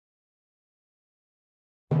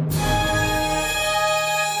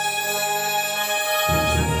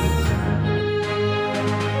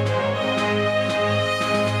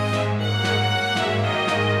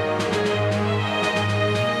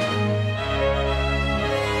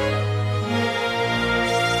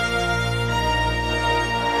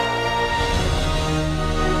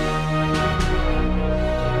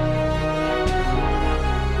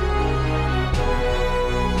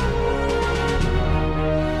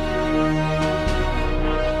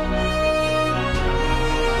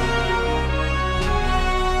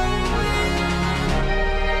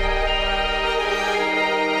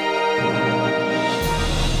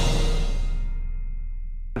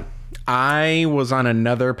I was on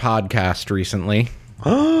another podcast recently.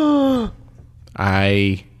 I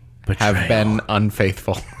have been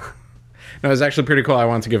unfaithful. No, it's actually pretty cool. I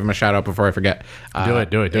want to give him a shout out before I forget. Do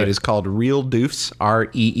it. It is called Real Doofs,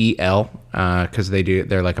 REEL, because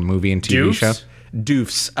they're like a movie and TV show.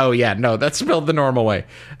 Doofs. Oh yeah, no, that's spelled the normal way.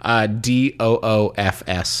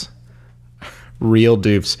 DOOFS. Real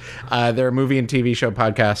Doofs. They're a movie and TV show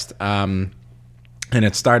podcast. And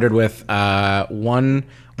it started with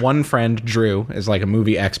one friend, Drew, is like a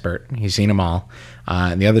movie expert. He's seen them all.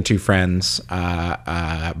 And the other two friends,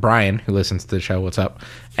 Brian, who listens to the show, what's up,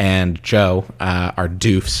 and Joe, are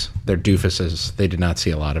doofs. They're doofuses. They did not see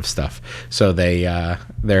a lot of stuff. So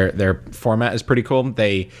their format is pretty cool.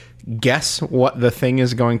 They guess what the thing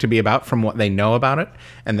is going to be about from what they know about it,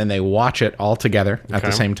 and then they watch it all together at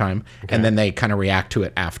the same time, and then they kind of react to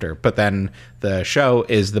it after. But then the show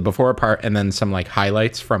is the before part and then some like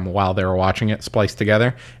highlights from while they were watching it spliced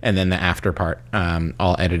together, and then the after part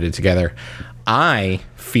all edited together. I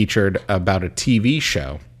featured about a TV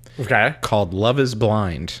show called Love is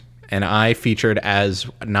Blind, and I featured as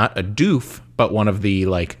not a doof but one of the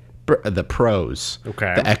like the pros,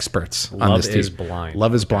 the experts on this. Love is Blind.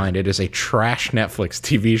 Love is Blind. It is a trash Netflix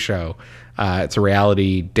TV show. It's a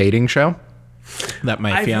reality dating show that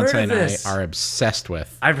my fiance and I are obsessed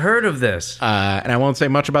with. I've heard of this. And I won't say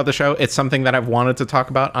much about the show. It's something that I've wanted to talk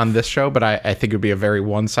about on this show, but I think it would be a very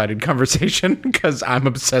one-sided conversation because I'm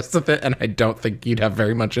obsessed with it, and I don't think you'd have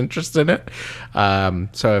very much interest in it.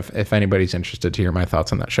 So if anybody's interested to hear my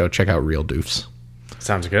thoughts on that show, check out Real Doofs.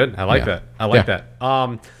 Sounds good. I like that. I like that.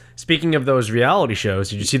 Speaking of those reality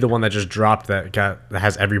shows, did you see the one that just dropped that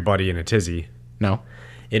has everybody in a tizzy? No.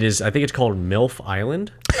 It is, I think it's called MILF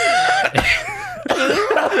Island.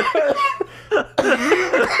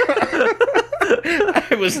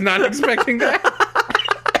 I was not expecting that.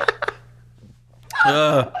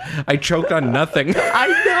 I choked on nothing. I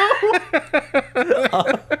know.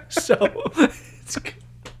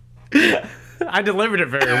 I delivered it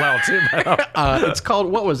very well too. It's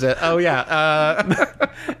called, what was it? Oh yeah.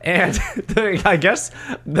 And I guess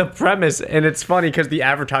the premise, and it's funny because the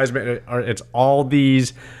advertisement, it's all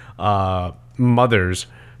these mothers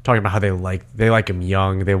talking about how they like them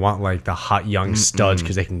young. They want like the hot young studs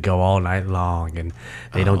because they can go all night long and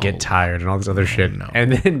they don't get tired and all this other shit. No.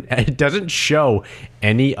 And then it doesn't show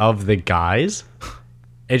any of the guys.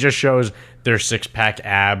 It just shows their six-pack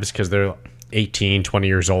abs because they're 18, 20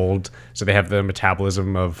 years old, so they have the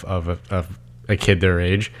metabolism of a kid their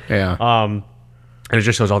age. Yeah. And it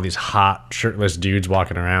just shows all these hot shirtless dudes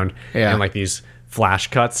walking around and like these flash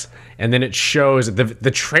cuts, and then it shows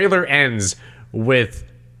the trailer ends with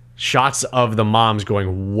shots of the moms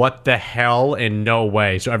going, "What the hell?" and "No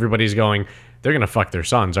way." So everybody's going, they're gonna fuck their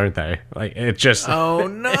sons, aren't they? Like, it's just, oh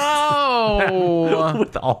no,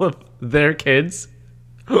 with all of their kids.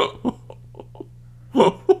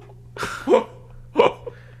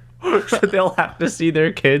 So they'll have to see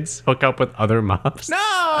their kids hook up with other moms. No.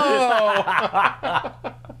 I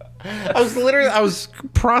was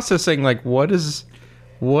processing like, what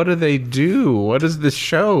do they do? What is this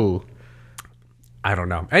show? I don't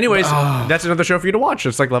know. Anyways, that's another show for you to watch.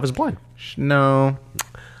 It's like Love is Blind. No,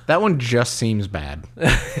 that one just seems bad.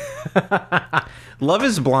 Love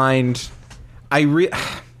is Blind. I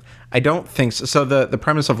don't think so. So the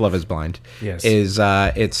premise of Love is Blind is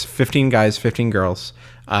it's 15 guys, 15 girls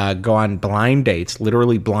go on blind dates,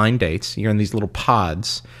 literally blind dates. You're in these little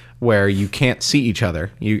pods where you can't see each other.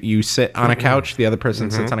 You sit on a couch, the other person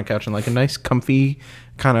sits on a couch in like a nice, comfy,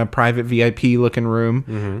 kind of private VIP looking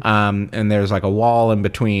room. And there's like a wall in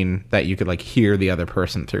between that you could like hear the other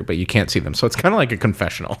person through, but you can't see them. So it's kind of like a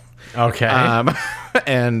confessional. Okay.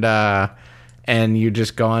 And you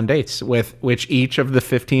just go on dates with which each of the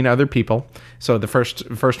 15 other people. So the first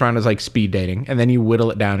round is like speed dating, and then you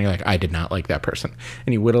whittle it down. You're like, I did not like that person,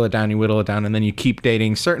 and you whittle it down, and then you keep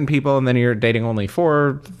dating certain people, and then you're dating only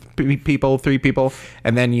 4 people, 3 people,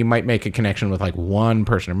 and then you might make a connection with like 1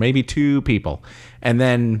 person or maybe 2 people, and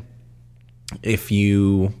then if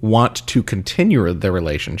you want to continue the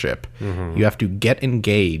relationship, you have to get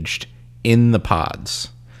engaged in the pods.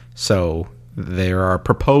 So there are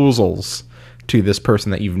proposals to this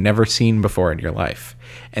person that you've never seen before in your life.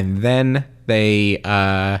 And then they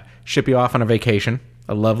ship you off on a vacation,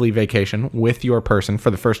 a lovely vacation with your person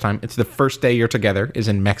for the first time. It's the first day you're together is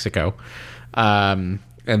in Mexico. And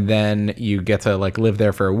then you get to like live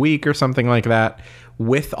there for a week or something like that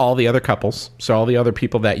with all the other couples. So all the other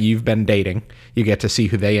people that you've been dating, you get to see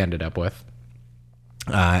who they ended up with.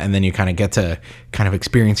 And then you kind of get to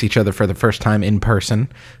experience each other for the first time in person.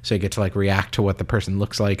 So you get to like react to what the person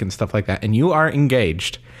looks like and stuff like that. And you are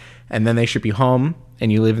engaged. and then they ship you home,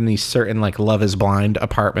 and you live in these certain like Love Is Blind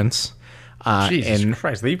apartments. Jesus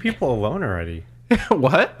Christ, leave people alone already.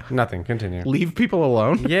 What? Nothing. Continue. Leave people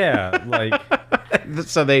alone? Yeah, like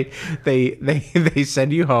So they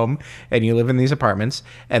send you home, and you live in these apartments,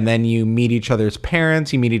 and then you meet each other's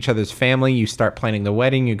parents, you meet each other's family, you start planning the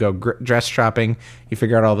wedding, you go dress shopping, you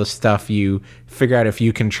figure out all this stuff, you figure out if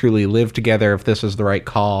you can truly live together, if this is the right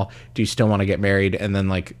call, do you still want to get married, and then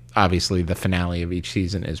like obviously the finale of each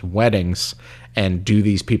season is weddings, and do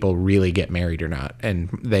these people really get married or not? And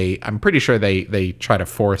I'm pretty sure they try to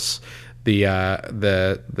force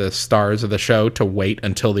the stars of the show to wait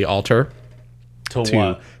until the altar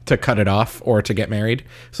to cut it off or to get married.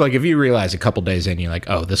 So like if you realize a couple days in, you're like,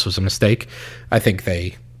 oh, this was a mistake, I think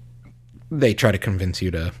they try to convince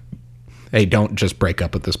you to, hey, don't just break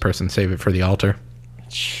up with this person, save it for the altar.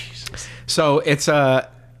 Jesus. So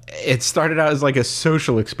it started out as like a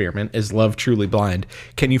social experiment. Is love truly blind?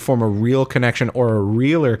 Can you form a real connection or a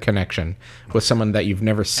realer connection with someone that you've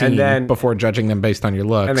never seen before judging them based on your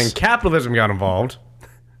looks? And then capitalism got involved.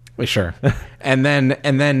 Sure. and then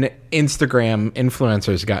Instagram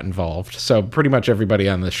influencers got involved. So pretty much everybody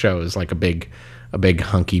on the show is like a big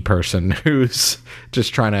hunky person who's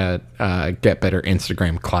just trying to get better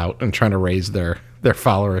Instagram clout and trying to raise their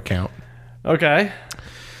follower count. Okay.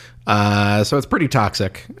 So it's pretty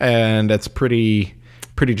toxic, and it's pretty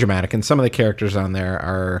dramatic. And some of the characters on there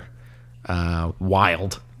are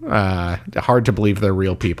wild. Hard to believe they're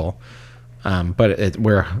real people. But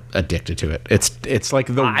we're addicted to it. It's like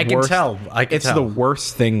the worst. I can tell. It's the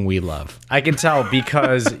worst thing we love. I can tell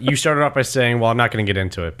because you started off by saying, well, I'm not going to get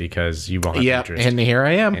into it because you won't have interest. And here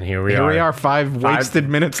I am. And here we are. Five wasted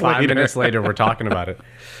minutes later. 5 minutes later, we're talking about it.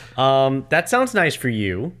 That sounds nice for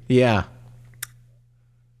you. Yeah.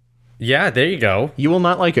 Yeah, there you go. You will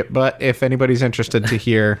not like it, but if anybody's interested to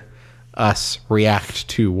hear us react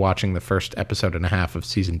to watching the first episode and a half of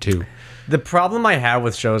season 2. The problem I have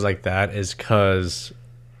with shows like that is because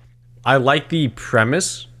I like the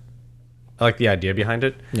premise. I like the idea behind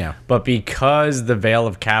it. Yeah. But because the veil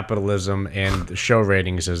of capitalism and the show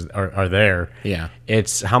ratings are there, yeah,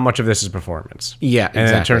 it's how much of this is performance. Yeah, exactly.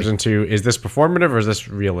 And it turns into, is this performative or is this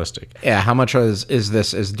realistic? Yeah, how much is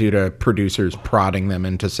this is due to producers prodding them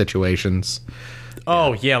into situations?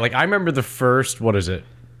 Oh, yeah. Like, I remember the first, what is it?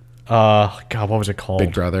 God, what was it called?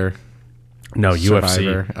 Big Brother? No,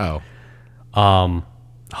 Survivor. UFC.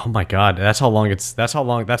 Oh my God, that's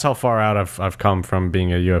how far out I've come from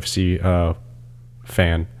being a UFC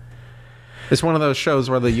fan. It's one of those shows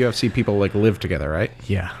where the UFC people like live together, right?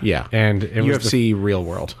 Yeah, yeah. And it was UFC Real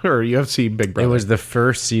World or UFC Big Brother. It was the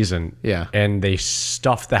first season. Yeah, and they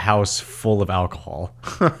stuffed the house full of alcohol,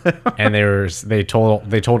 and they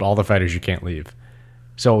told all the fighters you can't leave.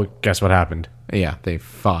 So guess what happened? Yeah, they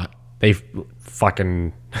fought. They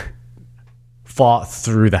fucking fought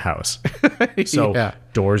through the house. So yeah.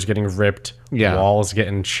 Doors getting ripped, yeah, walls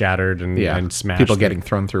getting shattered and smashed. People getting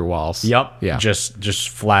thrown through walls. Yep. Yeah. Just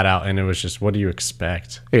flat out. And it was just, what do you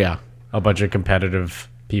expect? Yeah. A bunch of competitive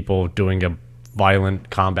people doing a violent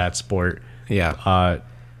combat sport. Yeah.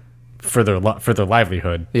 For their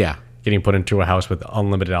livelihood. Yeah. Getting put into a house with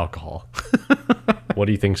unlimited alcohol. What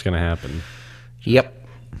do you think's going to happen? Yep.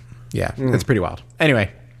 Yeah. It's pretty wild. Anyways.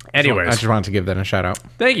 I just wanted to give that a shout out.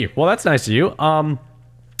 Thank you. Well, that's nice of you.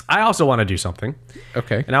 I also want to do something.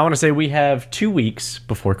 Okay. And I want to say we have 2 weeks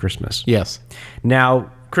before Christmas. Yes.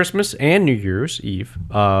 Now, Christmas and New Year's Eve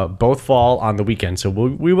both fall on the weekend, so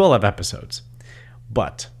we will have episodes.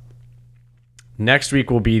 But next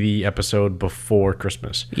week will be the episode before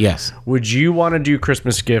Christmas. Yes. Would you want to do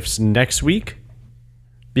Christmas gifts next week?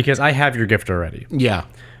 Because I have your gift already. Yeah.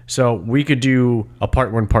 So we could do a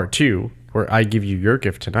part 1, part 2, where I give you your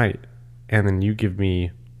gift tonight, and then you give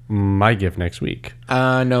me my gift next week.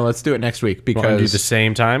 No, let's do it next week because do the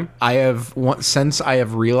same time. Since I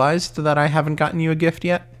have realized that I haven't gotten you a gift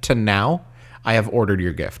yet to now, I have ordered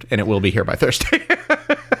your gift, and it will be here by Thursday.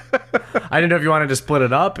 I didn't know if you wanted to split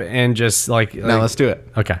it up and just like no, let's do it.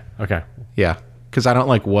 Okay. Yeah, because I don't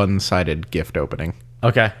like one-sided gift opening.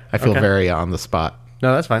 Okay. I feel very on the spot.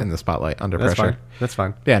 No, that's fine. In the spotlight, under That's pressure. fine. That's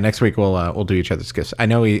fine. Yeah, next week we'll do each other's gifts. I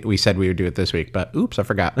know we said we would do it this week, but oops, I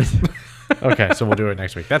forgot. Okay, so we'll do it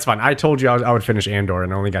next week. That's fine. I told you I would finish Andor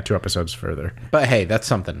and only got 2 episodes further. But hey, that's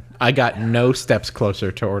something. I got no steps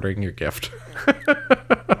closer to ordering your gift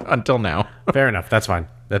until now. Fair enough. That's fine.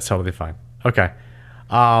 That's totally fine. Okay.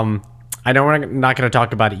 I know we're not going to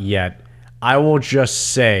talk about it yet. I will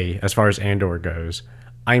just say, as far as Andor goes,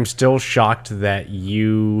 I'm still shocked that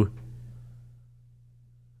you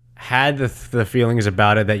had the feelings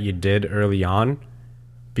about it that you did early on,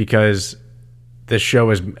 because this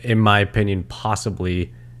show is, in my opinion,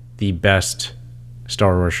 possibly the best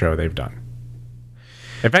Star Wars show they've done.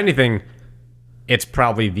 If anything, it's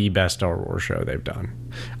probably the best Star Wars show they've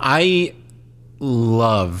done. I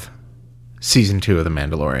love season 2 of The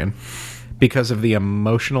Mandalorian because of the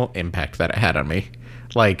emotional impact that it had on me.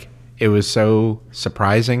 Like, it was so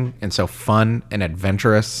surprising and so fun and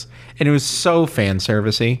adventurous, and it was so fan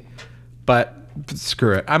servicey. But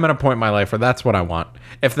screw it, I'm at a point in my life where that's what I want.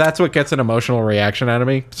 If that's what gets an emotional reaction out of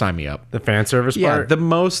me, sign me up. The fan service part?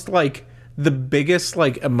 The biggest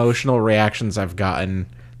like emotional reactions I've gotten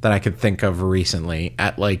that I could think of recently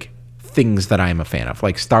at like things that I'm a fan of,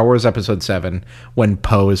 like Star Wars Episode 7, when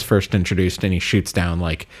Poe is first introduced and he shoots down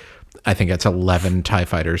like, I think it's 11 TIE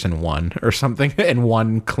fighters in one or something, in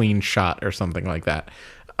one clean shot or something like that.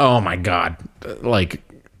 Oh my God. Like,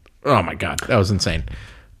 oh my God. That was insane.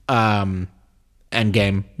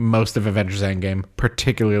 Endgame, most of Avengers Endgame,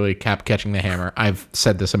 particularly Cap catching the hammer. I've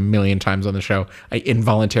said this a million times on the show. I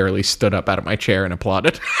involuntarily stood up out of my chair and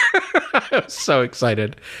applauded. I was so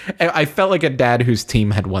excited. I felt like a dad whose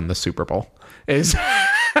team had won the Super Bowl. Is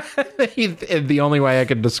the only way I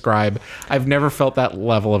could describe. I've never felt that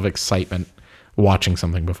level of excitement watching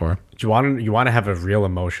something before. You want to have a real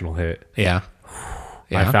emotional hit. Yeah.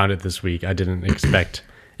 I found it this week. I didn't expect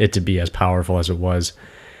it to be as powerful as it was.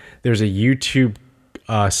 There's a YouTube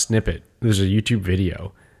snippet. There's a YouTube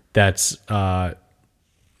video that's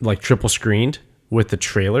like triple screened with the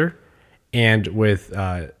trailer and with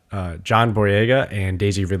John Boyega and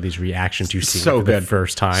Daisy Ridley's reaction to seeing it for the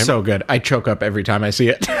first time. So good. I choke up every time I see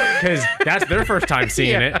it. Because that's their first time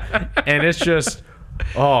seeing it. And it's just,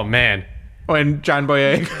 oh, man. When John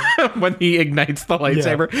Boyega, when he ignites the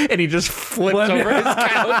lightsaber and he just flips over his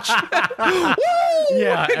couch.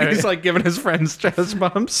 Yeah. And he's like giving his friends chest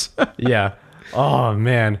bumps. Yeah. Oh,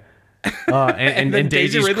 man. And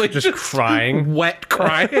Daisy's Ridley just crying. Wet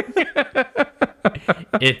crying.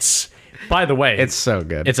 It's, by the way, it's so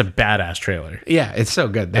good. It's a badass trailer. Yeah, it's so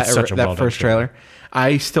good. It's such a that first trailer.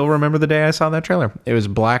 I still remember the day I saw that trailer. It was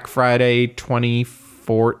Black Friday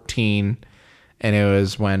 2014. And it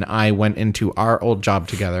was when I went into our old job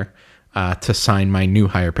together to sign my new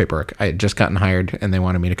hire paperwork. I had just gotten hired, and they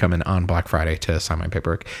wanted me to come in on Black Friday to sign my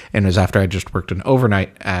paperwork. And it was after I just worked an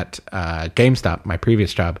overnight at GameStop, my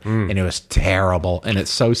previous job, and it was terrible. And it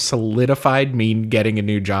so solidified me getting a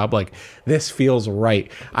new job. Like, this feels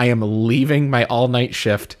right. I am leaving my all-night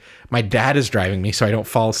shift. My dad is driving me so I don't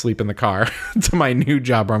fall asleep in the car to my new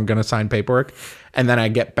job where I'm going to sign paperwork. And then I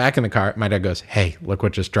get back in the car. My dad goes, "Hey, look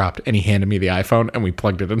what just dropped." And he handed me the iPhone and we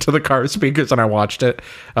plugged it into the car speakers and I watched it.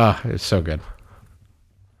 Oh, it was so good.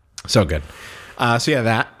 So good. So yeah,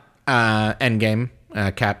 that Endgame,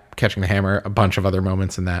 Cap catching the hammer, a bunch of other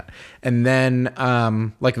moments in that. And then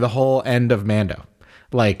like the whole end of Mando.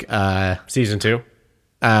 Like Season 2?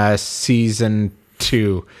 Season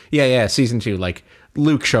 2. Yeah, Season 2. Like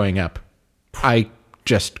Luke showing up. I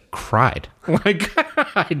just cried. Like,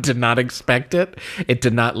 I did not expect it. It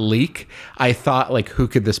did not leak. I thought, like, who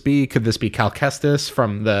could this be? Could this be Cal Kestis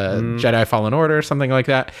from the Jedi Fallen Order or something like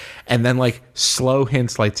that? And then, like, slow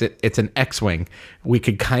hints, like, it's an X-Wing. We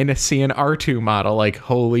could kind of see an R2 model. Like,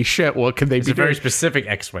 holy shit, what could they be It's a very specific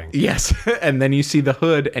X-Wing. Yes. And then you see the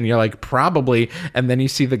hood and you're like, probably. And then you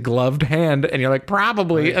see the gloved hand and you're like,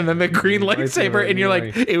 probably. And then the green lightsaber and you're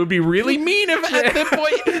like, it would be really mean if at that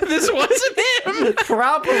point this wasn't him.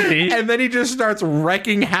 Probably. And then he just starts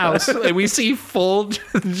wrecking house. And we see full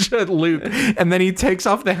Luke. And then he takes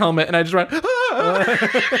off the helmet and I just went, ah!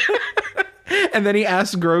 And then he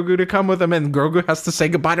asks Grogu to come with him, and Grogu has to say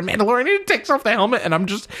goodbye to Mandalorian. And he takes off the helmet, and I'm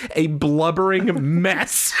just a blubbering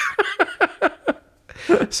mess.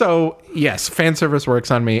 So, yes, fan service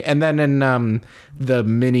works on me. And then in the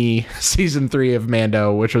mini season 3 of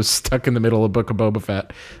Mando, which was stuck in the middle of Book of Boba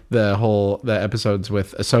Fett, the episodes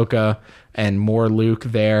with Ahsoka and more Luke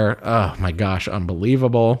there. Oh my gosh,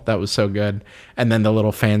 unbelievable. That was so good. And then the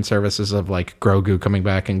little fan services of like Grogu coming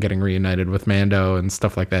back and getting reunited with Mando and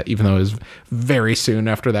stuff like that, even though it was very soon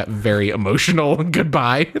after that very emotional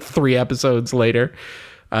goodbye, 3 episodes later.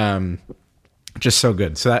 Just so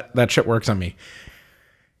good. So that shit works on me.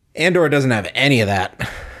 Andor doesn't have any of that,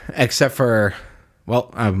 except for,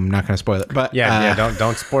 well, I'm not going to spoil it, but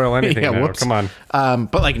don't spoil anything. Yeah, come on.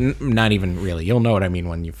 But like, not even really. You'll know what I mean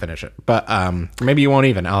when you finish it. But maybe you won't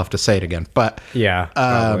even. I'll have to say it again. But yeah,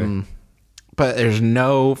 but there's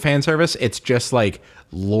no fan service. It's just like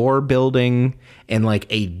lore building and like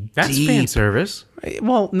a That's deep fan service.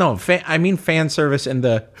 Well, no, I mean fan service in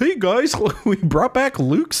the hey guys, we brought back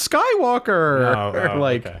Luke Skywalker. Or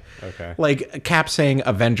okay. Like Cap saying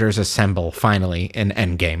Avengers Assemble finally in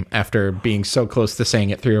Endgame after being so close to saying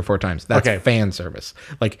it 3 or 4 times. That's fan service.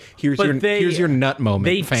 Like here's your nut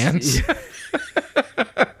moment, fans.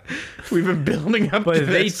 We've been building up to But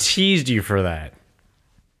they this. teased you for that.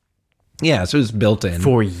 Yeah, so it was built in.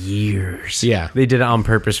 For years. Yeah. They did it on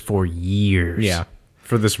purpose for years. Yeah.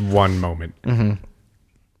 For this one moment.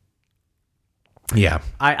 Yeah.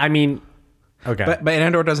 I mean, okay. But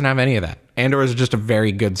Andor doesn't have any of that. Andor is just a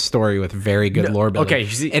very good story with very good lore building. okay,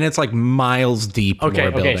 see- and it's like miles deep lore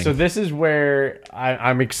building. So this is where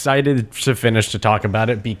I'm excited to finish to talk about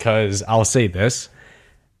it because I'll say this.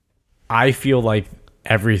 I feel like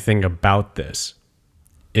everything about this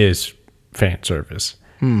is fan service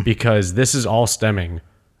because this is all stemming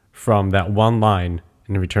from that one line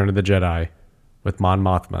in Return of the Jedi with Mon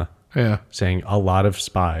Mothma Yeah. saying a lot of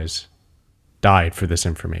spies died for this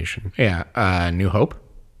information. Yeah. New Hope.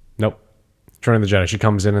 Nope. Return of the Jedi. She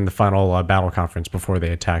comes in the final battle conference before they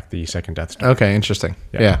attack the second Death Star. Okay, interesting.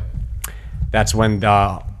 Yeah. That's when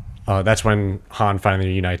Han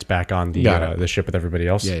finally unites back on the ship with everybody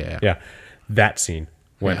else. Yeah. That scene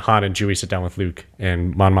when Han and Chewie sit down with Luke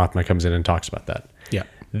and Mon Mothma comes in and talks about that. Yeah.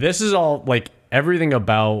 This is all like everything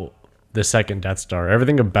about the second Death Star,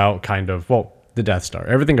 everything about the Death Star,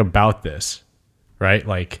 everything about this, right?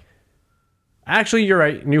 Like, actually, you're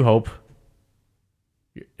right. New Hope.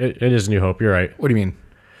 It is New Hope. You're right. What do you mean?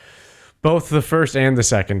 Both the first and the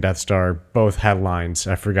second Death Star both had lines.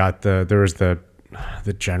 I forgot there was the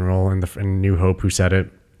general in New Hope who said it,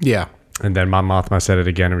 Yeah. and then Mon Mothma said it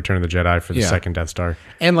again in Return of the Jedi for the second Death Star.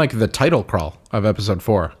 And like the title crawl of episode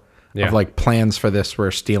 4 Yeah. of like plans for this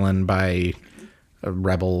were stolen by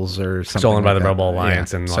rebels or something. Stolen by like the that. Rebel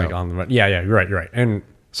Alliance Yeah. and So- like on the you're right. And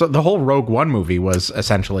So the whole Rogue One movie was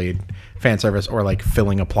essentially fan service or like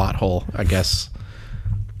filling a plot hole, I guess.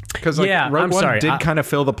 Because like Rogue I'm One sorry. did kind of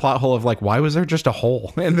fill the plot hole of like, why was there just a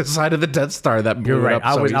hole in the side of the Death Star that blew you're right. it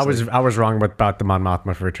up so easily? I was wrong about the Mon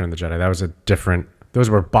Mothma for Return of the Jedi. That was a different. Those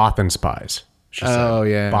were Bothan spies. She said. Oh,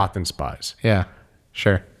 yeah. Bothan spies. Yeah,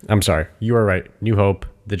 sure. I'm sorry. You were right. New Hope,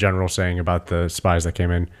 the general saying about the spies that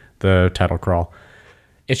came in, the title crawl.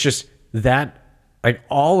 It's just that, like,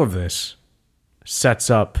 all of this sets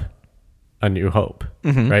up A New Hope,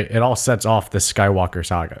 right? It all sets off the Skywalker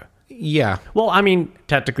saga. Yeah. Well, I mean,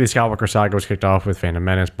 technically, Skywalker saga was kicked off with Phantom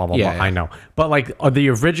Menace, blah, blah, Yeah, blah. yeah. I know. But, like, the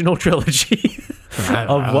original trilogy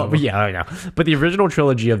of what... Yeah, I know. But the original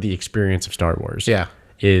trilogy of the experience of Star Wars Yeah.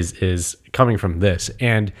 is coming from this.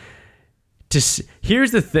 And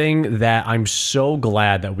here's the thing that I'm so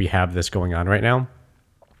glad that we have this going on right now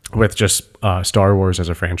with just Star Wars as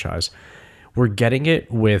a franchise. We're getting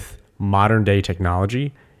it with modern day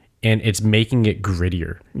technology, and it's making it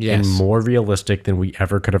grittier Yes. and more realistic than we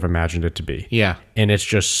ever could have imagined it to be. Yeah. And it's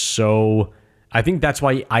just so... I think that's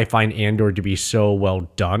why I find Andor to be so well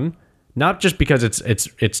done. Not just because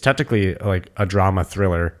it's technically like a drama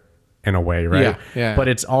thriller in a way, right? Yeah. But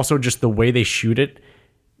it's also just the way they shoot it.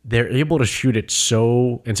 They're able to shoot it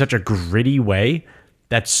in such a gritty way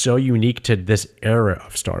that's so unique to this era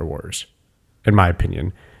of Star Wars, in my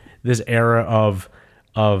opinion. This era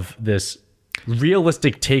of this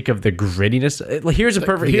realistic take of the grittiness. Here's a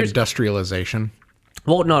perfect... The industrialization.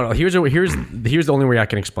 Well, no. Here's the only way I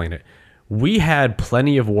can explain it. We had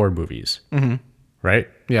plenty of war movies, right?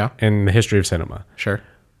 Yeah. In the history of cinema. Sure.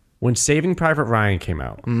 When Saving Private Ryan came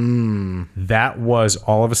out, that was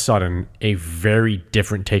all of a sudden a very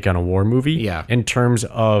different take on a war movie. Yeah. In terms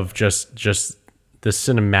of just the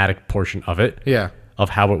cinematic portion of it. Yeah. Of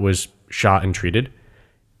how it was shot and treated.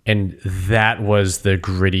 And that was the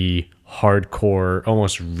gritty, hardcore,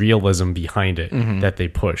 almost realism behind it that they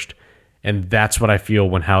pushed. And that's what I feel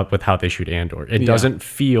with how they shoot Andor. It doesn't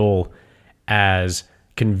feel as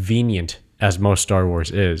convenient as most Star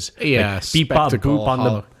Wars is. Yeah, Like, beep bop spectacle, boop on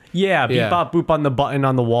hollow. beep bop boop on the button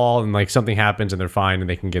on the wall, and like something happens and they're fine and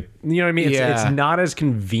they can get, you know what I mean? Yeah. It's not as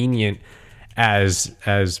convenient as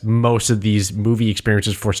most of these movie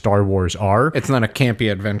experiences for Star Wars are. It's not a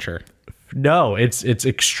campy adventure. No, it's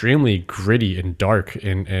extremely gritty and dark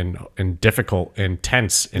and difficult and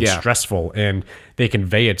tense and stressful, and they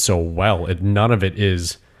convey it so well. None of it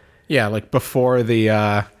is. Yeah, like before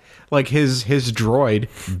the like his droid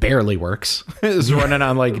barely works. It's running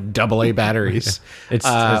on like AA batteries. It's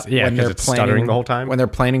 'cause it's stuttering the whole time. When they're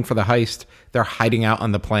planning for the heist, they're hiding out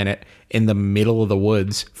on the planet in the middle of the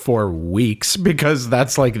woods for weeks because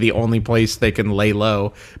that's like the only place they can lay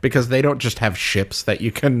low, because they don't just have ships that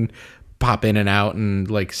you can pop in and out and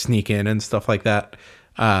like sneak in and stuff like that.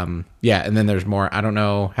 Yeah, and then there's more. I don't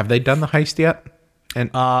know. Have they done the heist yet? And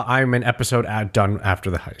I'm an episode done after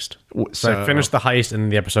the heist. So I finished the heist and then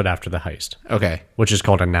the episode after the heist, okay, which is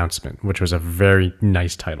called Announcement, which was a very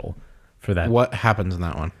nice title for that. what happens in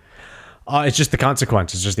that one? It's just the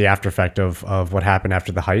consequence. It's just the after effect of what happened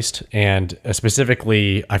after the heist. And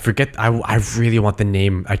specifically, I forget, I really want the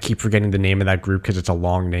name. I keep forgetting the name of that group because it's a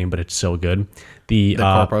long name, but it's so good. The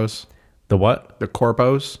Corpos, The what? the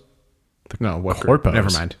Corpos. No, what group? Corpos?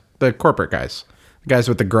 Never mind. The corporate guys, the guys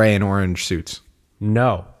with the gray and orange suits.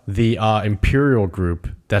 No. The Imperial group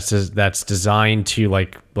that's designed to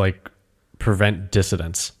like prevent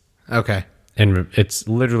dissidents. Okay, And it's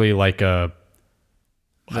literally like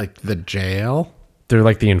like the jail. they're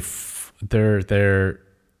like they're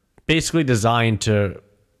basically designed to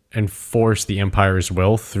enforce the Empire's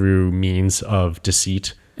will through means of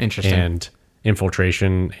deceit, Interesting. and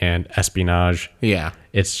infiltration and espionage. Yeah,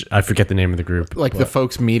 I forget the name of the group. like the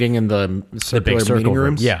folks meeting in the circular big circle meeting room.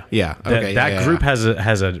 rooms. Yeah, yeah. That, Okay, that yeah, group yeah.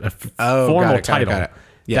 has a Oh, formal got it, title. got it.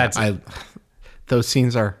 Yeah, That's those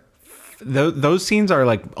scenes are those scenes are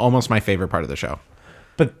like almost my favorite part of the show.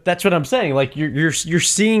 But that's what I'm saying. Like you're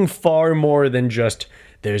seeing far more than just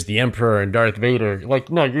there's the Emperor and Darth Vader.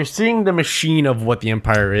 Like no, you're seeing the machine of what the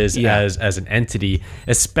Empire is as an entity,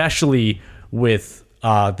 especially with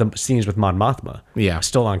the scenes with Mon Mothma. Yeah.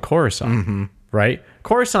 Still on Coruscant, right?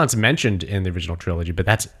 Coruscant's mentioned in the original trilogy, but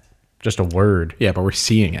that's just a word. Yeah, but we're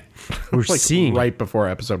seeing it. We're like seeing it. right before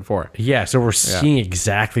episode 4. Yeah, so we're seeing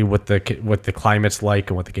exactly what the climate's like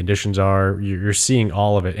and what the conditions are. You're seeing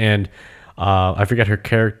all of it, and I forget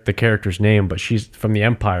the character's name, but she's from the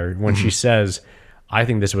Empire. When she says, "I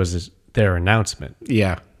think this was their announcement.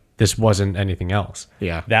 Yeah, This wasn't anything else."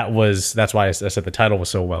 Yeah. That's why I said the title was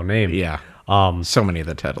so well named. yeah. So many of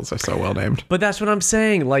the titles are so well named. But that's what I'm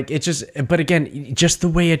saying. Like but again, just the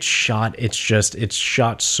way it's shot, it's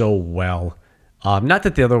shot so well. Not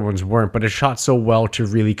that the other ones weren't, but it's shot so well to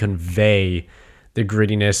really convey the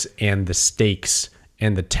grittiness and the stakes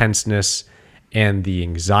and the tenseness and the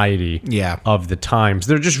anxiety of the times.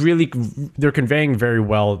 They're conveying very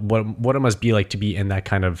well what it must be like to be in that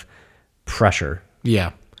kind of pressure.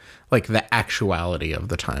 Yeah, like the actuality of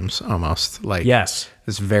the times, almost like Yes.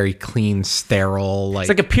 this very clean, sterile, like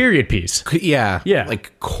It's like a period piece. yeah, Yeah.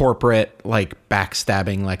 like corporate, like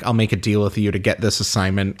backstabbing. Like I'll make a deal with you to get this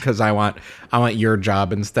assignment because I want your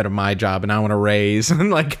job instead of my job, and I want a raise,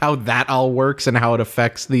 and like how that all works and how it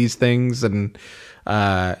affects these things, and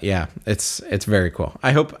yeah, it's very cool.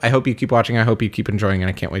 I hope you keep watching. I hope you keep enjoying, and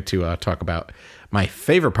I can't wait to talk about my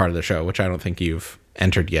favorite part of the show, which I don't think you've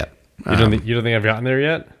entered yet. You don't think I've gotten there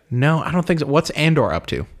yet? No, I don't think so. What's Andor up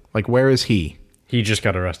to? Like, where is he? He just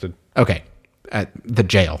got arrested. Okay, the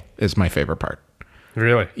jail is my favorite part.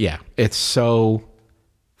 Really? Yeah, it's so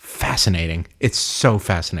fascinating. It's so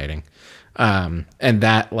fascinating, and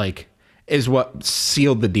that like is what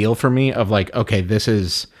sealed the deal for me. Of like, okay, this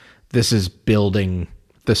is building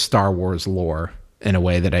the Star Wars lore in a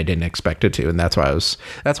way that I didn't expect it to, and that's why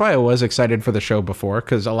I was excited for the show before,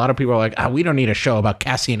 because a lot of people are like, we don't need a show about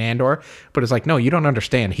Cassian Andor, but it's like, no, you don't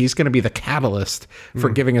understand. He's going to be the catalyst for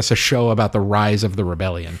giving us a show about the rise of the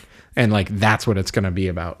rebellion, and like that's what it's going to be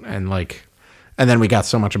about, and then we got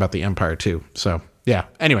so much about the Empire too. So yeah.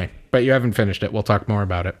 Anyway, but you haven't finished it. We'll talk more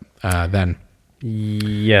about it then.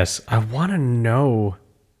 Yes. I want to know.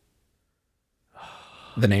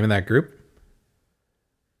 The name of that group?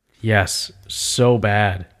 Yes. So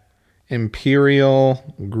bad.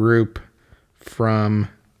 Imperial Group from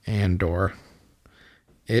Andor.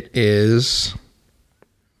 It is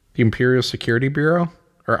the Imperial Security Bureau,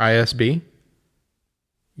 or ISB.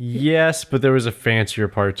 Yes, but there was a fancier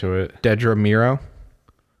part to it. Dedra Miro.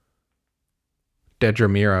 Dedra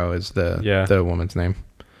Miro is the woman's name.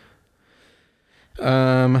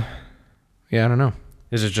 Yeah, I don't know.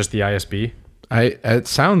 Is it just the ISB? It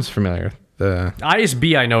sounds familiar. The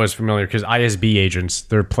ISB I know is familiar because ISB agents,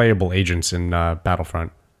 they're playable agents in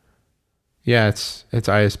Battlefront. yeah, it's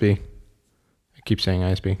ISB. I keep saying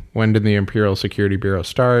ISB. When did the Imperial Security Bureau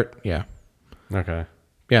start? Yeah. Okay.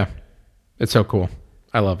 Yeah. It's so cool.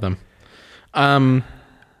 I love them.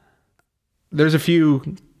 There's a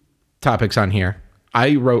few topics on here.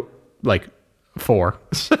 I wrote like 4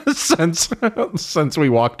 since we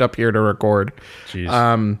walked up here to record.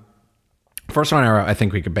 Jeez. First one I wrote, I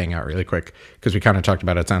think we could bang out really quick because we kind of talked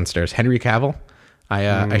about it downstairs. Henry Cavill.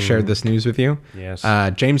 I shared this news with you. Yes.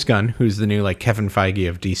 James Gunn, who's the new like Kevin Feige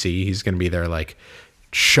of DC, he's going to be their like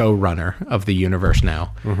showrunner of the universe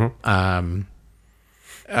now.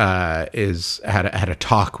 is had a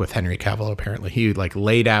talk with Henry Cavill. Apparently, he like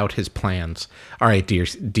laid out his plans. All right, dear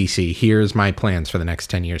DC, here's my plans for the next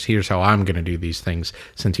 10 years. Here's how I'm going to do these things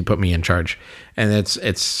since he put me in charge, and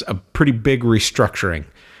it's a pretty big restructuring.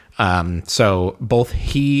 So both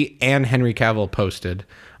he and Henry Cavill posted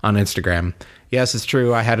on Instagram. Yes, it's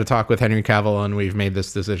true. I had a talk with Henry Cavill and we've made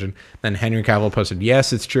this decision. Then Henry Cavill posted,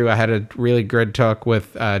 yes, it's true. I had a really good talk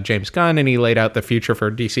with James Gunn and he laid out the future for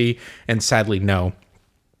DC. And sadly, no,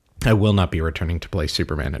 I will not be returning to play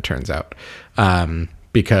Superman, it turns out.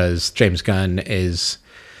 Because James Gunn is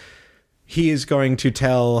going to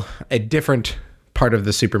tell a different part of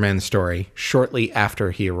the Superman story shortly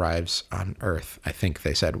after he arrives on Earth, I think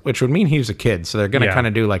they said, which would mean he was a kid. So they're going to kind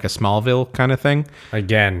of do like a Smallville kind of thing.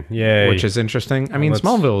 Again, yay. Which is interesting. I mean,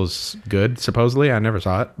 Smallville's good, supposedly. I never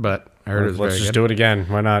saw it, but I heard it was very good. Let's just do it again.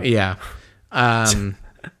 Why not? Yeah.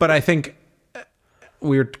 But I think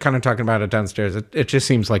we were kind of talking about it downstairs. It just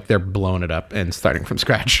seems like they're blowing it up and starting from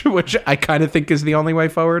scratch, which I kind of think is the only way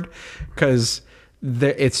forward because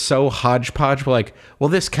it's so hodgepodge. We're like, well,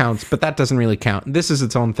 this counts, but that doesn't really count. This is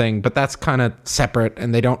its own thing, but that's kind of separate,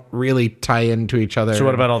 and they don't really tie into each other. So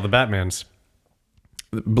what about all the Batmans?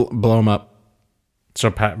 Blow them up. So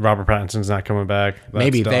Robert Pattinson's not coming back?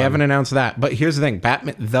 Maybe. They haven't announced that. But here's the thing.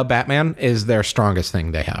 The Batman is their strongest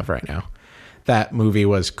thing they have right now. That movie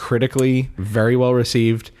was critically very well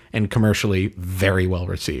received and commercially very well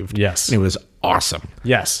received. Yes. And it was awesome.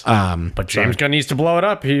 Yes. But James Gunn needs to blow it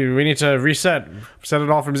up. We need to set it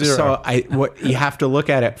all from zero. So what you have to look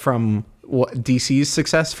at it from what DC's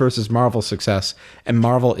success versus Marvel's success, and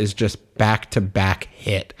Marvel is just back-to-back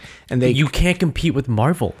hit. And you can't compete with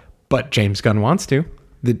Marvel. But James Gunn wants to.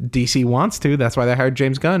 The DC wants to. That's why they hired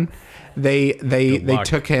James Gunn. They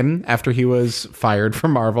took him after he was fired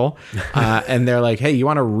from Marvel, and they're like, "Hey, you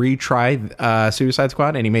want to retry Suicide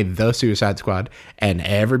Squad?" And he made the Suicide Squad, and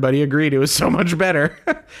everybody agreed it was so much better.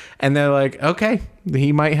 And they're like, "Okay,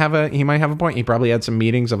 he might have a point. He probably had some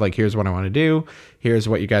meetings of like, here's what I want to do. Here's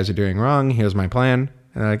what you guys are doing wrong. Here's my plan."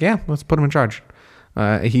 And they're like, "Yeah, let's put him in charge."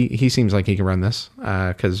 He seems like he can run this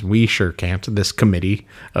because we sure can't. This committee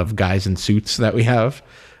of guys in suits that we have.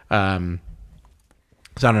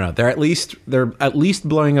 So I don't know. They're at least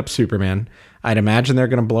blowing up Superman. I'd imagine they're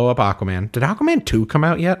going to blow up Aquaman. Did Aquaman 2 come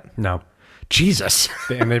out yet? No. Jesus.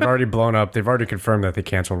 And they've already blown up. They've already confirmed that they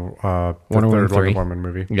canceled the third Wonder Woman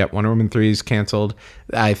movie. Yep, Wonder Woman 3 is canceled.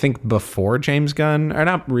 I think before James Gunn, or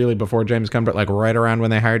not really before James Gunn, but like right around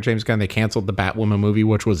when they hired James Gunn, they canceled the Batwoman movie,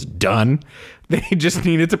 which was done. They just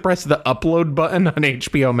needed to press the upload button on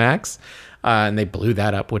HBO Max, and they blew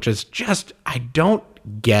that up, which is just, I don't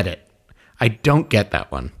get it. I don't get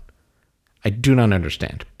that one. I do not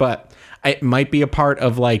understand. But it might be a part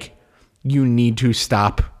of like, you need to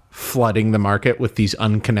stop flooding the market with these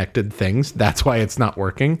unconnected things. That's why it's not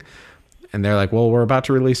working. And they're like, well, we're about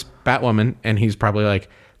to release Batwoman. And he's probably like,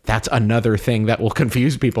 that's another thing that will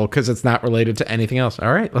confuse people because it's not related to anything else.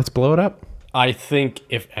 All right, let's blow it up. I think,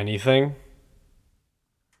 if anything,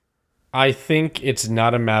 it's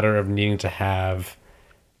not a matter of needing to have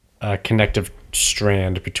a connective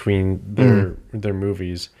strand between their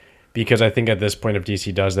movies, because I think at this point, if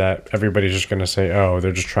DC does that, everybody's just going to say, oh,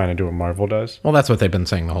 they're just trying to do what Marvel does. Well, that's what they've been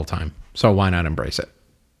saying the whole time. So why not embrace it?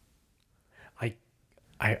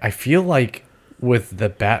 I feel like with the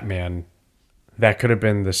Batman, that could have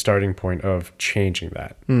been the starting point of changing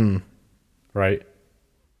that. Right?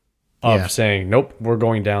 Of saying, nope, we're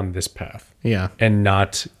going down this path. Yeah. And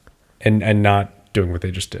not doing what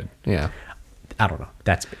they just did. Yeah. I don't know.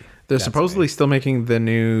 That's me. They're supposedly still making the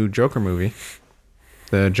new Joker movie,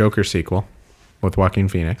 the Joker sequel with Joaquin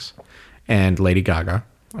Phoenix and Lady Gaga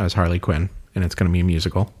as Harley Quinn, and it's going to be a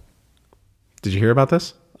musical. Did you hear about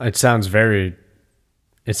this? It sounds like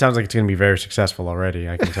it's going to be very successful already.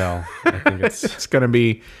 I can tell. I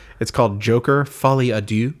think it's called Joker Folie à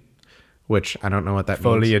Deux, which I don't know what that means.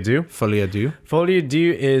 Folie à Deux? Folie à Deux. Folie à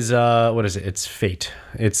Deux is, what is it? It's fate.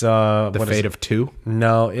 It's, the fate of two?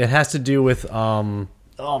 No, it has to do with,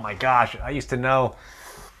 oh my gosh, I used to know.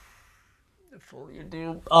 Folie à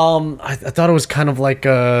Deux. I thought it was kind of like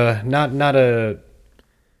not a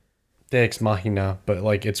Deus Machina, but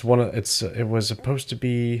like it was supposed to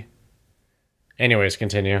be. Anyways,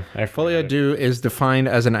 continue. Folie à Deux is defined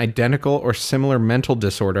as an identical or similar mental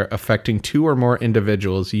disorder affecting two or more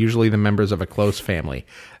individuals, usually the members of a close family.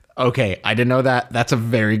 Okay, I didn't know that. That's a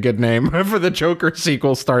very good name for the Joker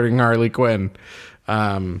sequel starring Harley Quinn.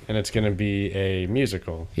 And it's going to be a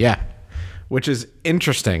musical. Yeah, which is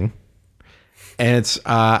interesting. And it's,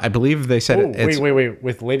 I believe they said it's... Wait.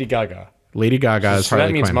 With Lady Gaga. Lady Gaga is Harley Quinn. So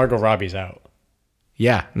that means Margot Robbie's out.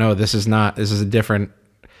 Yeah, no, this is not. This is a different...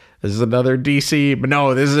 This is another DC, but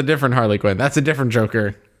no, this is a different Harley Quinn. That's a different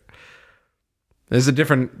Joker. This is a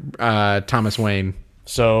different Thomas Wayne.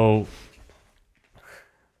 So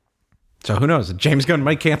who knows? James Gunn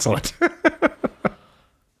might cancel it.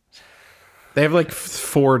 They have like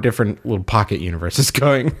 4 different little pocket universes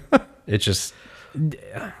going. it just,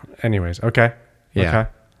 anyways, okay. Yeah. Okay.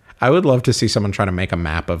 I would love to see someone try to make a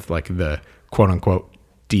map of like the quote unquote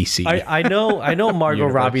DC. I know Margot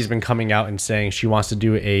Universe. Robbie's been coming out and saying she wants to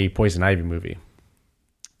do a Poison Ivy movie.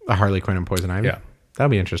 A Harley Quinn and Poison Ivy? Yeah.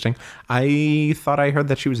 That'd be interesting. I thought I heard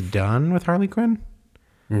that she was done with Harley Quinn.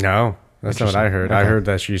 No, that's not what I heard. I heard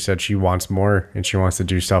that she said she wants more and she wants to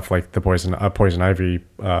do stuff like the Poison Ivy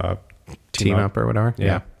Team up or whatever.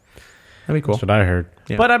 Yeah. That'd be cool. That's what I heard.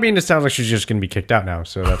 Yeah. But I mean, it sounds like she's just going to be kicked out now,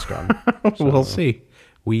 so that's gone. We'll see.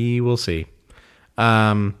 We will see.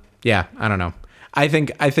 Yeah, I don't know. I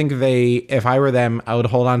think they, if I were them, I would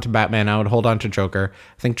hold on to Batman. I would hold on to Joker.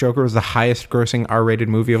 I think Joker was the highest grossing R-rated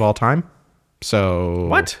movie of all time. So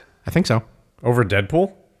What? I think so. Over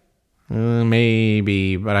Deadpool?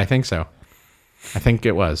 Maybe, but I think so. I think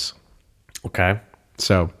it was. Okay.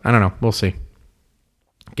 So I don't know. We'll see.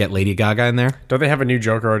 Get Lady Gaga in there. Don't they have a new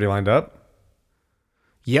Joker already lined up?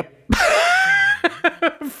 Yep.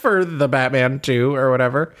 For the Batman 2 or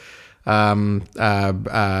whatever. Barry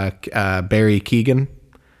Keoghan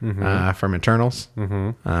from Eternals.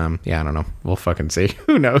 Yeah, I don't know. We'll fucking see.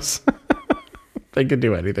 Who knows? They could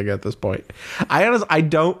do anything at this point. I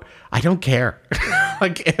don't care.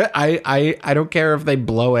 Like I don't care if they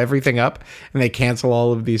blow everything up and they cancel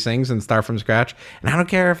all of these things and start from scratch. And I don't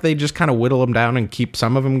care if they just kind of whittle them down and keep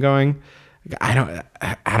some of them going. I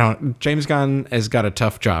don't. James Gunn has got a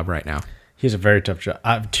tough job right now. He has a very tough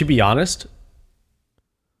job. To be honest,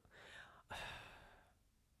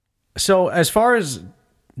 so as far as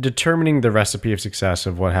determining the recipe of success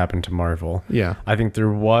of what happened to Marvel, Yeah. I think there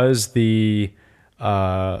was the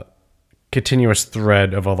continuous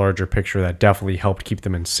thread of a larger picture that definitely helped keep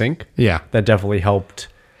them in sync. Yeah. That definitely helped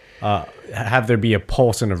have there be a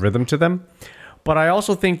pulse and a rhythm to them. But I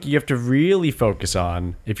also think you have to really focus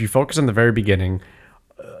on, if you focus on the very beginning,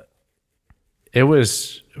 it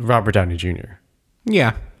was Robert Downey Jr.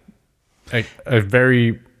 Yeah. A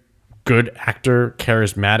very good actor,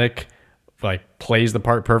 charismatic, like plays the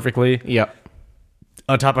part perfectly. Yep.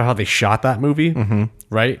 On top of how they shot that movie,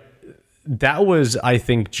 right? That was, I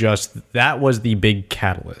think, that was the big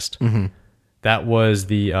catalyst. That was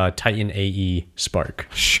the Titan AE spark.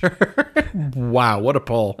 Sure. Wow, what a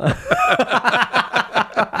pull.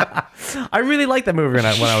 I really liked that movie when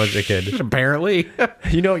I was a kid. Apparently.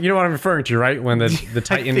 You know what I'm referring to, right? When the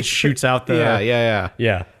Titan shoots out the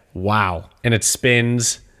Yeah. Wow. and it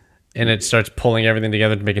spins and it starts pulling everything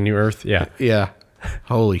together to make a new Earth. Yeah. Yeah.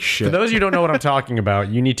 Holy shit. For those of you who don't know what I'm talking about,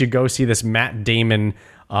 you need to go see this Matt Damon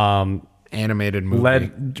Animated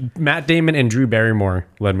movie. and Drew Barrymore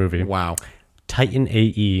led movie. Wow. Titan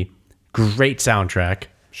AE, great soundtrack,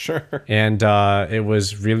 Sure. and it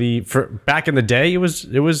was really, for back in the day, it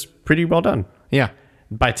was pretty well done. Yeah.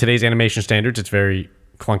 By today's animation standards, it's very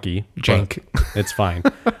clunky. but Jank. It's fine.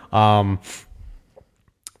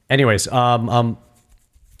 Anyways,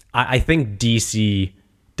 I think DC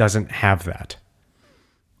doesn't have that.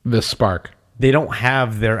 The spark. They don't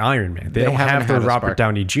have their Iron Man. They don't haven't have their had a Robert spark.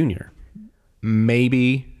 Downey Jr.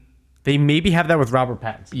 Maybe. They maybe have that with Robert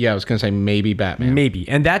Pattinson. Yeah, I was going to say maybe Batman. Maybe.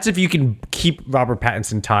 And that's if you can keep Robert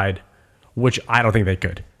Pattinson tied, which I don't think they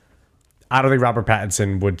could. I don't think Robert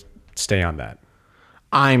Pattinson would stay on that.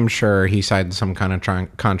 I'm sure he signed some kind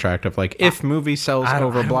of contract of like, if movie sells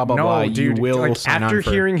over blah, blah, blah, you will like, sign after on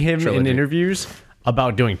for hearing him in trilogy. interviews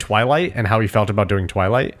about doing Twilight and how he felt about doing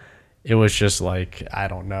Twilight, it was just like, I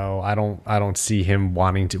don't know. I don't see him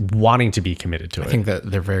wanting to be committed to it. I think that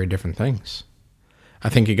they're very different things. I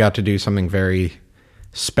think he got to do something very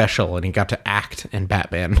special and he got to act in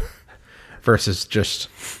Batman versus just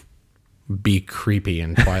be creepy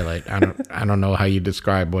in Twilight. I don't know how you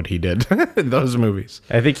describe what he did in those movies.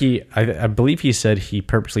 I think I believe he said he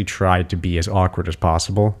purposely tried to be as awkward as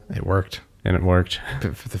possible, It worked. and it worked.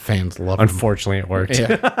 The fans loved him. Unfortunately, it worked.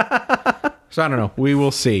 Yeah. So I don't know. We will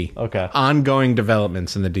see. Okay. Ongoing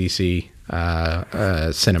developments in the DC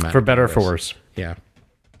cinematic. For better or for universe. worse. Yeah.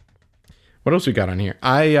 What else we got on here?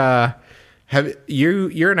 I have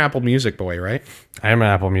you're an Apple Music boy, right? I am an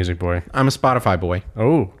Apple Music boy. I'm a Spotify boy.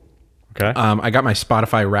 Oh, okay. I got my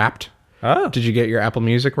Spotify Wrapped. Oh, Did you get your Apple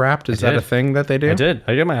Music Wrapped? Is that did. a thing that they do? I did.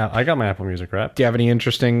 I got my Apple Music Wrapped. Do you have any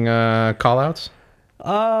interesting call outs?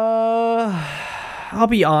 I'll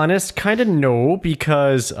be honest, kind of no,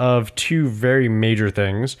 because of two very major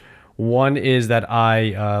things. One is that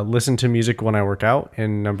I listen to music when I work out,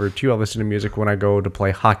 and number two, I listen to music when I go to play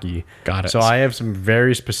hockey. Got it. So I have some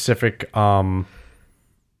very specific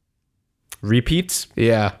repeats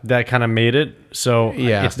Yeah. that kind of made it. So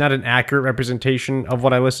Yeah. it's not an accurate representation of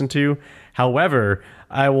what I listen to. However,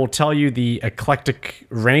 I will tell you the eclectic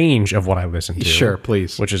range of what I listen to. Sure,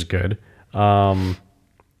 please. Which is good. Hang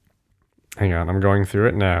on, I'm going through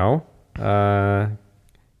it now. Come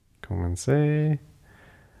and say.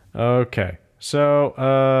 Okay. So,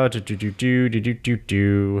 I'm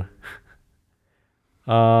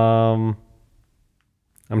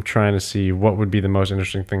trying to see what would be the most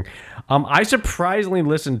interesting thing. I surprisingly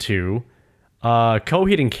listened to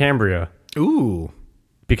Coheed and Cambria Ooh,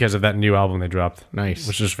 because of that new album they dropped. nice.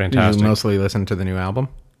 Which is Did fantastic. you mostly listen to the new album?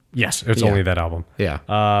 Yes, it's only that album. Yeah.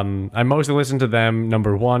 I mostly listened to them.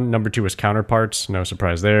 Number one. Number two was Counterparts. No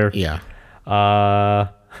surprise there. Yeah.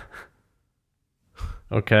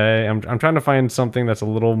 Okay, I'm trying to find something that's a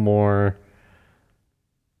little more,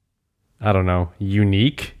 I don't know,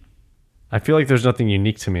 unique. I feel like there's nothing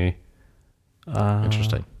unique to me.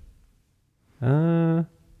 Interesting.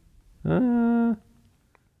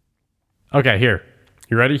 Okay, here.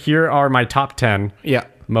 You ready? Here are my top 10 Yeah.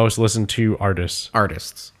 most listened to artists.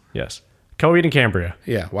 Artists. Yes. Coheed and Cambria.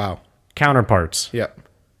 Yeah. Wow. Counterparts. Yep.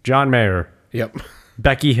 John Mayer. Yep.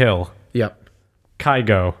 Becky Hill. Yep.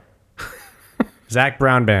 Kygo. Zach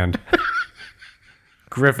Brown Band.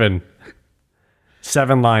 Griffin.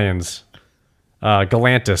 Seven Lions.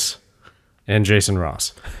 Galantis. And Jason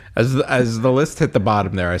Ross. As the list hit the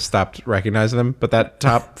bottom there, I stopped recognizing them. But that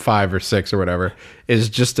top 5 or 6 or whatever is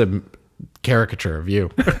just a caricature of you.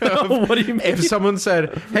 What do you mean? If someone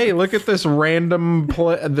said, "Hey, look at this random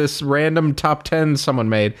top 10 someone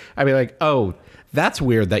made," I'd be like, "Oh, that's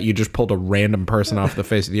weird that you just pulled a random person off the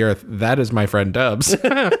face of the earth. That is my friend Dubs."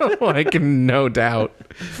 Like, no doubt.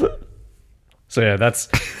 So yeah, that's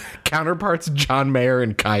Counterparts John Mayer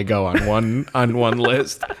and Kygo on one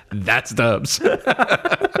list. That's Dubs.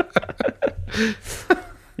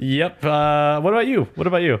 yep. What about you?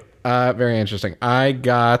 Very interesting. I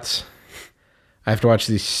have to watch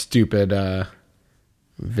these stupid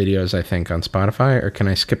videos, I think, on Spotify, or can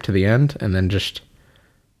I skip to the end and then just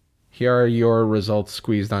here are your results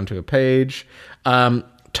squeezed onto a page.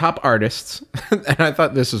 Top artists, and I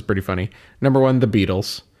thought this was pretty funny. Number 1, The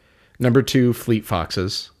Beatles. Number 2, Fleet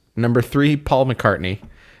Foxes. Number 3, Paul McCartney.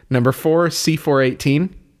 Number 4, C418.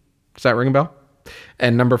 Does that ring a bell?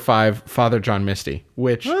 And number 5, Father John Misty,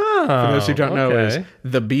 which, for those who don't know, is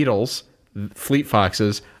The Beatles, Fleet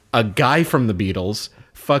Foxes, a guy from The Beatles,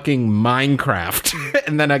 fucking Minecraft,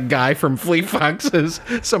 and then a guy from Fleet Foxes.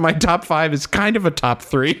 So my top 5 is kind of a top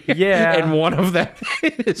 3. Yeah. And one of them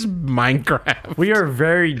is Minecraft. We are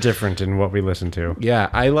very different in what we listen to. Yeah,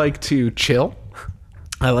 I like to chill.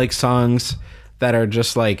 I like songs that are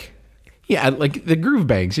just like, yeah, like the groove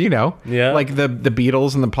bangs, you know? Yeah. Like the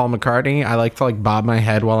Beatles and the Paul McCartney. I like to like bob my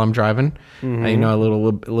head while I'm driving. You know, a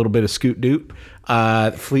little bit of scoot doot.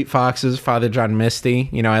 Fleet Foxes, Father John Misty.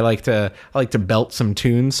 You know, I like to belt some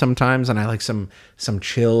tunes sometimes, and I like some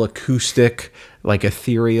chill acoustic, like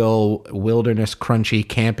ethereal, wilderness, crunchy,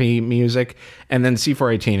 campy music. And then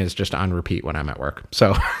C418 is just on repeat when I'm at work.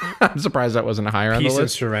 So I'm surprised that wasn't higher on the Peace and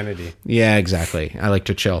list. serenity. Yeah, exactly. I like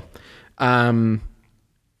to chill.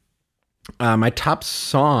 My top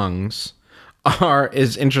songs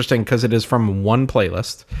is interesting because it is from one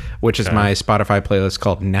playlist, which is my Spotify playlist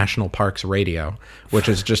called National Parks Radio, which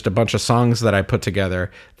is just a bunch of songs that I put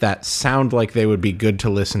together that sound like they would be good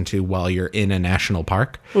to listen to while you're in a national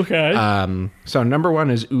park. Okay. So number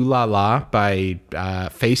 1 is Ooh La La by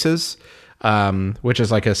Faces, which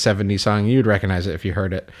is like a 70s song. You'd recognize it if you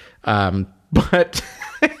heard it. But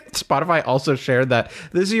Spotify also shared that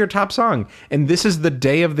this is your top song, and this is the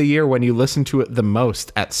day of the year when you listen to it the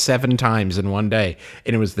most at 7 times in one day.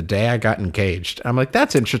 And it was the day I got engaged. I'm like,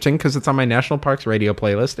 that's interesting because it's on my National Parks Radio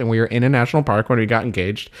playlist, and we were in a national park when we got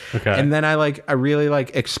engaged. Okay. And then I really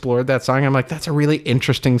explored that song. I'm like, that's a really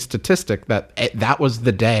interesting statistic that was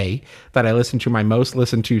the day that I listened to my most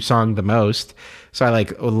listened to song the most. So I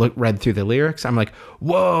read through the lyrics. I'm like,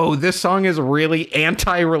 whoa, this song is really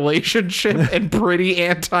anti-relationship and pretty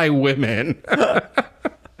anti-women.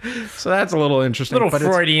 So that's a little interesting. Little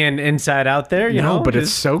Freudian inside out there, you know? But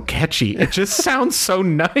it's so catchy. It just sounds so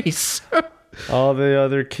nice. All the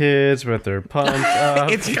other kids with their pumped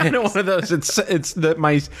up. It's kind of one of those. It's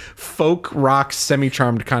my folk rock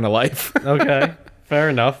semi-charmed kind of life. Okay. Fair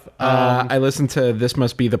enough. I listened to This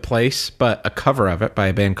Must Be the Place, but a cover of it by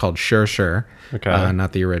a band called Sure Sure. Okay.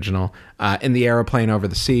 Not the original. In the Aeroplane Over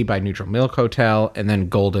the Sea by Neutral Milk Hotel, and then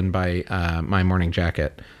Golden by My Morning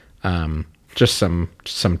Jacket Just some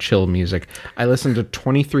chill music. I listened to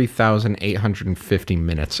 23,850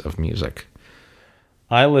 minutes of music.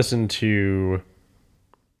 I listen to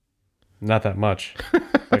not that much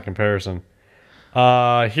by comparison.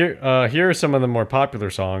 Here are some of the more popular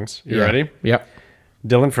songs. You ready? Yep.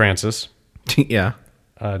 Dylan Francis, Yeah.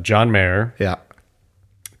 John Mayer, Yeah.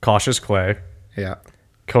 Cautious Clay, Yeah.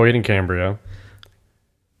 Coheed and Cambria,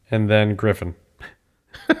 and then Griffin.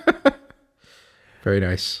 Very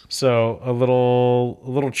nice. So a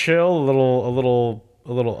little chill, a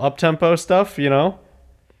little up tempo stuff, you know.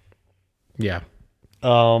 Yeah.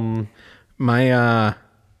 Um, My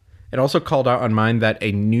it also called out on mine that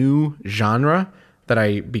a new genre that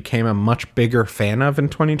I became a much bigger fan of in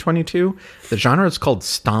 2022. The genre is called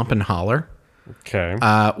Stomp and Holler. okay.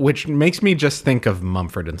 Which makes me just think of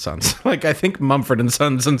Mumford and Sons. Like I think Mumford and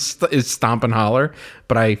Sons is Stomp and Holler,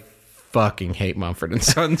 but I fucking hate Mumford and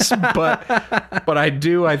Sons. but I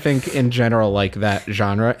do, I think in general like that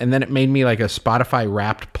genre. And then it made me like a Spotify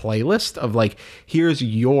Wrapped playlist of like, here's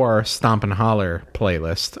your Stomp and Holler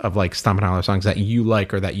playlist of like Stomp and Holler songs that you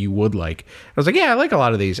like or that you would like. I was like, yeah, I like a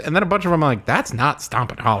lot of these. And then a bunch of them I'm like, that's not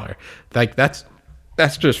Stomp and Holler. Like that's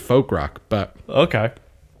just folk rock. But Okay.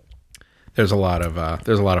 there's a lot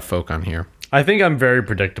of folk on here. I think I'm very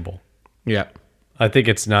predictable. Yeah. I think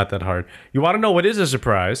it's not that hard. You want to know what is a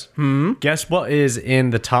surprise? Guess what is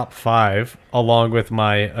in the top 5 along with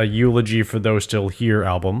my A Eulogy for Those Still Here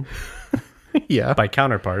album Yeah. by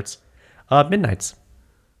Counterparts? Midnights.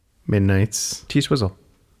 Midnights. T-Swizzle.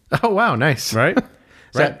 Oh wow, nice. Right? Is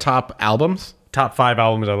that top albums? Top 5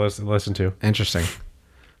 albums I listen to. Interesting.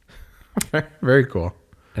 Very cool.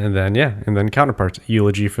 And then Counterparts.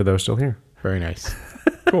 Eulogy for Those Still Here. Very nice.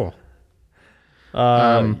 Cool.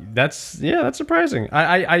 That's surprising.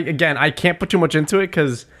 I can't put too much into it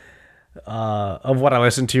because of what I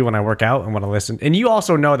listen to when I work out and what I listen. And you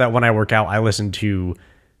also know that when I work out, I listen to.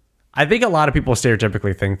 I think a lot of people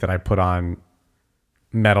stereotypically think that I put on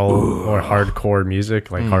metal or hardcore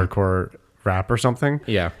music, like hardcore rap or something.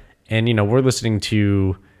 Yeah. And we're listening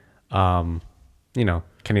to,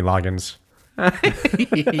 Kenny Loggins.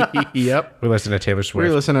 Yep. We listen to Taylor Swift.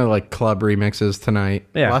 We listen to like club remixes tonight.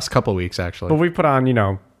 Yeah. Last couple weeks actually. But we put on,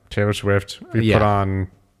 Taylor Swift. We put on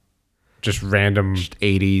just random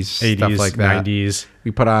 80s, 80s, stuff like that. 90s.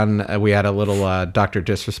 We put on. We had a little Dr.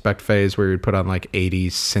 Disrespect phase where we'd put on like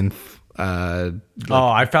 80s synth.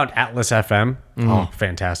 I found Atlas FM. Oh,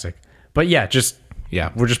 fantastic. But yeah,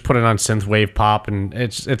 we're just putting on synth wave pop, and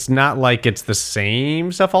it's not like it's the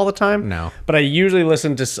same stuff all the time. No. But I usually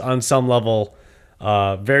listen to, on some level,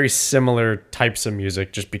 very similar types of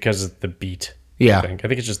music just because of the beat. Yeah. I think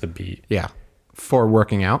it's just the beat. Yeah. For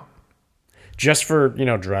working out. Just for,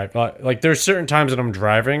 drive. Like there's certain times that I'm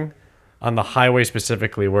driving on the highway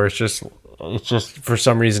specifically where it's just for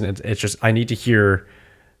some reason, it's just, I need to hear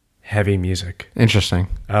heavy music. Interesting.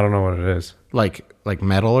 I don't know what it is. Like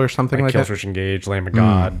metal or something like that. Killswitch Engage, Lamb of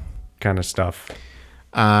God kind of stuff.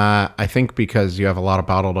 I think because you have a lot of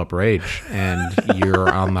bottled up rage and you're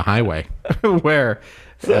on the highway where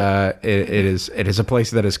it is a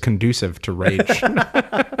place that is conducive to rage.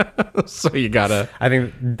 So you gotta. I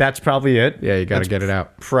think that's probably it. Yeah, you gotta get it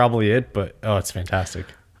out. Probably it, but it's fantastic.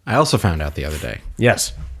 I also found out the other day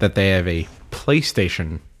Yes. that they have a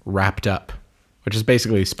PlayStation Wrapped Up, which is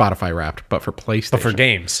basically Spotify Wrapped, but for PlayStation. But for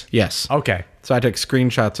games. Yes. Okay. So I took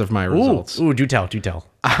screenshots of my results. Ooh, do tell.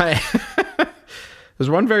 There's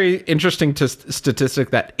one very interesting statistic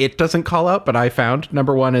that it doesn't call out, but I found.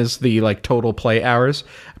 Number one is the like total play hours.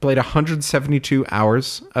 I played 172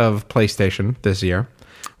 hours of PlayStation this year,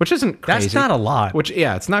 which isn't crazy. That's not a lot.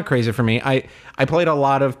 It's not crazy for me. I played a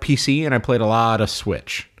lot of PC and I played a lot of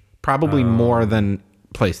Switch, probably more than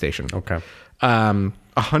PlayStation. Okay.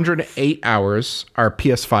 108 hours are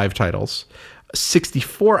PS5 titles.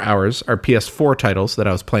 64 hours are PS4 titles that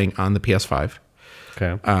I was playing on the PS5.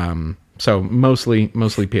 Okay. So mostly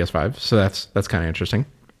PS5. So that's kind of interesting.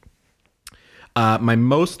 My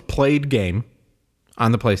most played game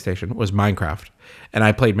on the PlayStation was Minecraft, and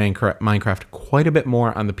I played Minecraft quite a bit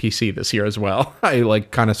more on the PC this year as well. I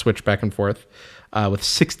like kind of switched back and forth with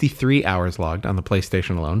 63 hours logged on the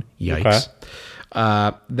PlayStation alone. Yikes.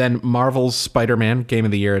 Okay. Then Marvel's Spider-Man Game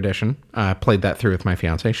of the Year edition. Played that through with my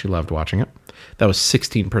fiance. She loved watching it. That was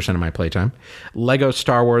 16% of my playtime. Lego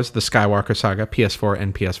Star Wars: The Skywalker Saga, PS4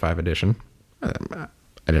 and PS5 edition. I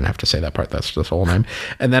didn't have to say that part. That's just the whole name.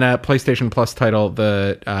 And then a PlayStation Plus title.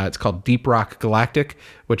 It's called Deep Rock Galactic,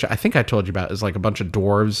 which I think I told you about. Is like a bunch of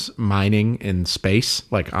dwarves mining in space,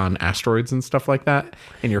 like on asteroids and stuff like that.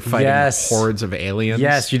 And you're fighting hordes of aliens.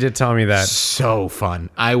 Yes, you did tell me that. So fun.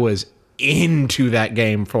 I was into that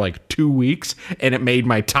game for like 2 weeks, and it made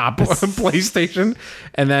my top PlayStation.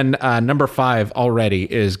 And then number 5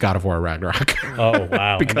 already is God of War Ragnarok. Oh,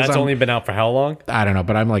 wow. Because That's I'm- only been out for how long? I don't know,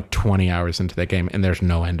 but I'm like 20 hours into that game, and there's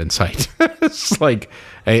no end in sight. It's like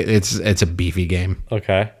it's a beefy game.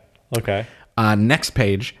 Okay. Next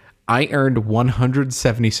page, I earned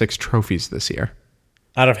 176 trophies this year.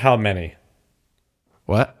 Out of how many?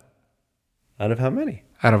 What? Out of how many?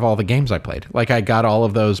 Out of all the games I played. Like, I got all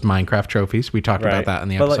of those Minecraft trophies. We talked about that in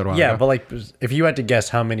the But episode a like, while yeah, ago. but like, if you had to guess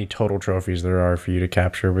how many total trophies there are for you to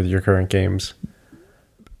capture with your current games,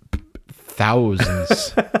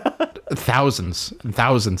 Thousands. Thousands.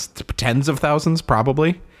 Tens of thousands,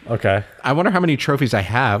 probably. okay. I wonder how many trophies I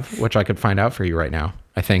have, which I could find out for you right now.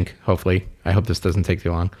 I think, hopefully. I hope this doesn't take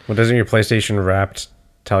too long. Well, doesn't your PlayStation Wrapped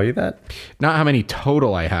tell you that? Not how many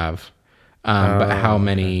total I have, but how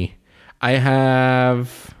many. I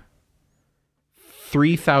have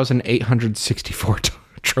 3,864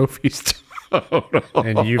 trophies total.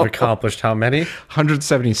 And you've accomplished how many?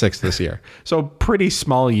 176 this year. So pretty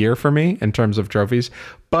small year for me in terms of trophies.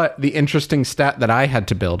 But the interesting stat that I had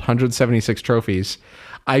to build, 176 trophies,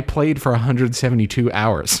 I played for 172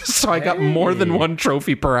 hours. So I got more than one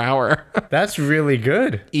trophy per hour. That's really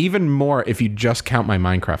good. Even more if you just count my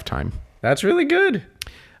Minecraft time. That's really good.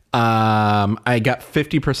 I got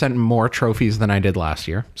 50% more trophies than I did last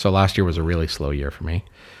year. So last year was a really slow year for me.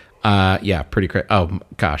 Yeah, pretty crazy. Oh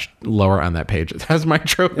gosh, lower on that page. It has my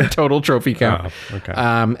total trophy count. Oh, okay.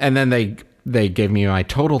 And then they gave me my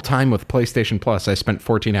total time with PlayStation Plus. I spent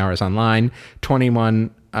 14 hours online.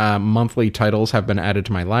 21 monthly titles have been added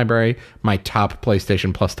to my library. My top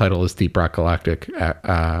PlayStation Plus title is Deep Rock Galactic,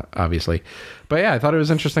 obviously. But yeah, I thought it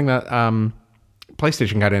was interesting that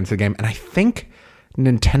PlayStation got into the game, and I think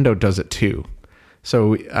Nintendo does it too.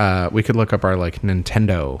 So we could look up our like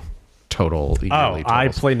Nintendo total. Oh, I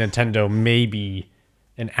played Nintendo maybe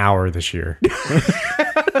an hour this year.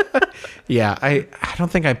 Yeah, I don't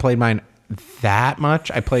think I played mine that much.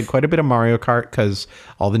 I played quite a bit of Mario Kart because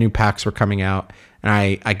all the new packs were coming out, and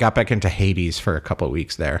I got back into Hades for a couple of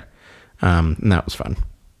weeks there, and that was fun.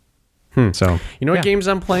 So You know what games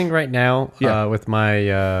I'm playing right now with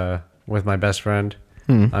my best friend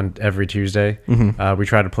on every Tuesday? We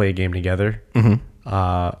try to play a game together.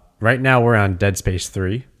 Right now we're on Dead Space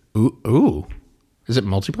 3 Ooh. Is it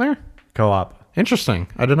multiplayer? co-op. Interesting.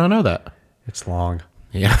 I did not know that. It's long.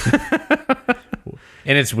 Yeah.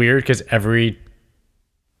 And it's weird because every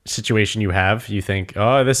situation you have, you think,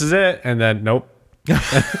 oh, this is it. And then, nope.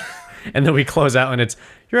 And then we close out and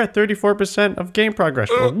you're at 34% of game progress.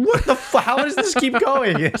 Well, what the how does this keep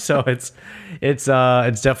going? So it's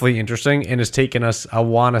definitely interesting. And it's taken us, I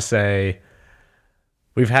want to say,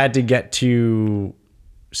 we've had to get to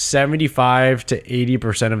 75 to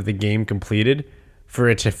 80% of the game completed for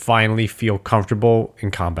it to finally feel comfortable in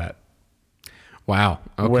combat. Wow.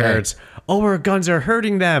 Okay. Where it's, oh, our guns are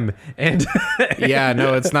hurting them. And Yeah,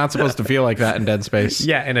 no, it's not supposed to feel like that in Dead Space.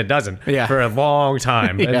 yeah, and it doesn't Yeah. for a long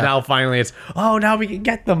time. And Yeah. now finally it's, oh, now we can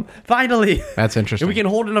get them. Finally. That's interesting. And we can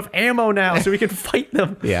hold enough ammo now so we can fight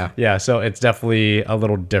them. Yeah. Yeah, so it's definitely a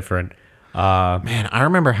little different. Man, I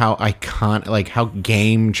remember how how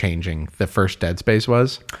game changing the first Dead Space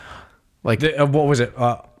was. Like, What was it?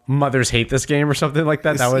 Mothers hate this game or something like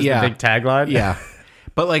that? That was Yeah. the big tagline? yeah.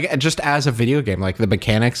 But like, just as a video game, like the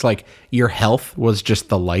mechanics, like your health was just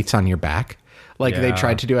the lights on your back. Like they Yeah.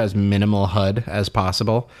 tried to do as minimal HUD as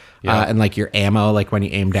possible. And like your ammo, like when you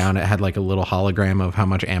aim down, it had like a little hologram of how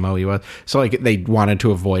much ammo you was. So like they wanted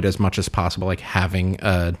to avoid as much as possible, like having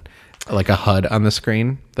a HUD on the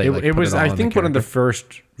screen. They, like, It put was, all I in think, one of the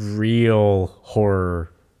first real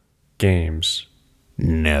horror games.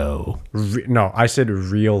 No. No, I said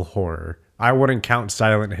real horror. I wouldn't count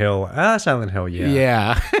Silent Hill. Silent Hill, yeah.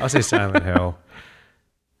 Yeah. I'll say Silent Hill.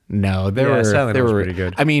 No, they Yeah, were Silent they Hill's were pretty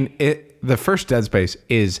good. I mean, the first Dead Space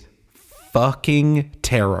is fucking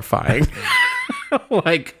terrifying.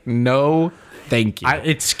 Like, no, thank you.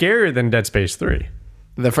 It's scarier than Dead Space 3.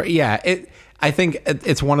 I think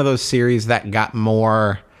it's one of those series that got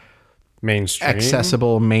more Mainstream.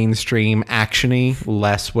 accessible, mainstream, actiony,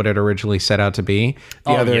 less what it originally set out to be.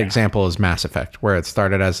 The other yeah. example is Mass Effect, where it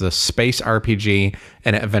started as the space RPG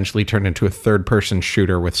and it eventually turned into a third-person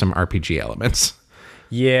shooter with some RPG elements.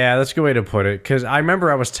 Yeah, that's a good way to put it. Because I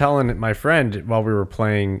remember I was telling my friend while we were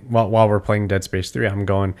playing, while we're playing Dead Space 3, I'm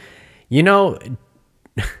going,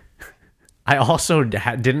 I also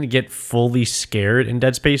didn't get fully scared in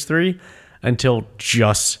Dead Space 3 until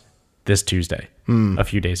just this Tuesday, a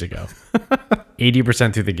few days ago.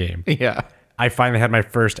 80% through the game. Yeah. I finally had my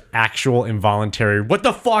first actual involuntary, what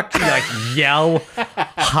the fuck? Like yell,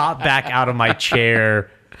 hop back out of my chair,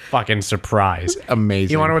 fucking surprise.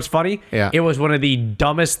 Amazing. You want to know what's funny? Yeah. It was one of the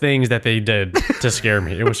dumbest things that they did to scare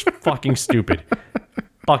me. It was fucking stupid.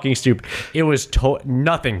 Fucking stupid. It was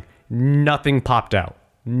nothing. Nothing popped out.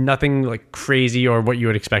 Nothing like crazy or what you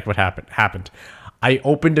would expect would happened. I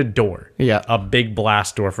opened a door, a big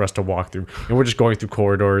blast door for us to walk through, and we're just going through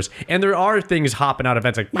corridors. And there are things hopping out of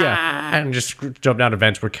vents, like and just jumping out of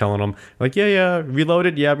vents. We're killing them. Like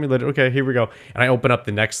reloaded, reloaded. Okay, here we go. And I open up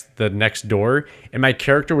the next door, and my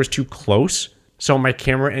character was too close, so my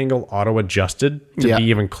camera angle auto adjusted to be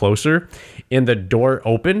even closer. And the door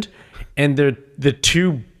opened, and the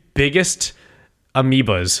two biggest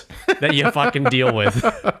amoebas that you fucking deal with.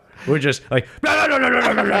 We're just like,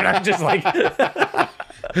 just like,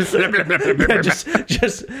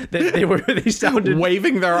 they sounded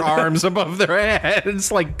waving their arms above their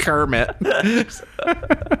heads like Kermit.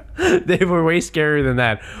 They were way scarier than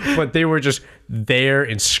that, but they were just there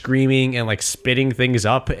and screaming and like spitting things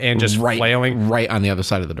up and just flailing right on the other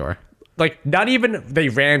side of the door. Like, not even they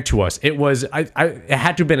ran to us. It was, it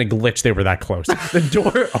had to have been a glitch. They were that close. The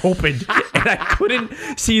door opened and I couldn't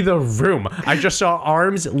see the room. I just saw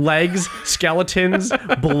arms, legs, skeletons,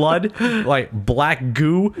 blood, like black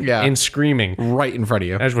goo, and screaming. Right in front of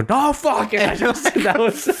you. I just went, oh, fuck. And that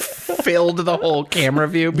was filled the whole camera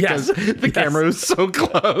view because the camera was so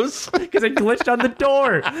close. Because it glitched on the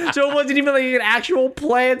door. So it wasn't even like an actual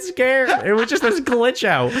planned scare. It was just this glitch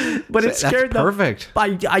out. But it scared them. Perfect.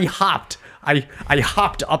 I hopped. I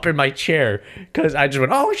hopped up in my chair because I just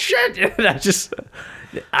went, oh shit. And that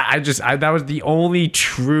was the only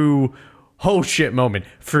true oh shit moment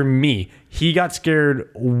for me. He got scared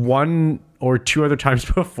one or two other times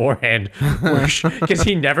beforehand because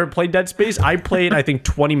he never played Dead Space. I played, I think,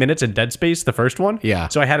 20 minutes in Dead Space, the first one. Yeah.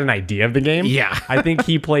 So I had an idea of the game. Yeah. I think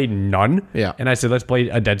he played none. Yeah. And I said, let's play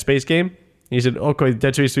a Dead Space game. And he said, okay,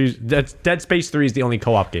 Dead Space 3 is the only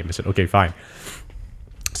co-op game. I said, okay, fine.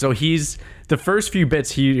 So the first few bits,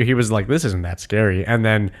 he was like, this isn't that scary. And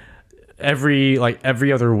then every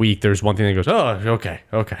other week, there's one thing that goes, oh,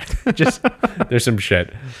 okay. Just, there's some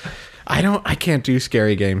shit. I can't do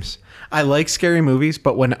scary games. I like scary movies,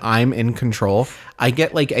 but when I'm in control, I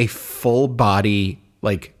get like a full body,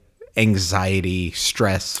 like anxiety,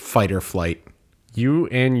 stress, fight or flight. You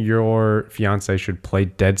and your fiance should play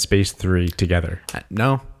Dead Space 3 together.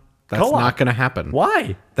 No, that's not going to happen.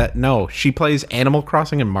 Why? No, she plays Animal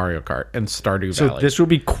Crossing and Mario Kart and Stardew Valley. So this will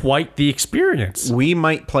be quite the experience. We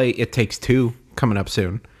might play It Takes Two coming up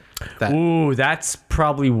soon. Ooh, that's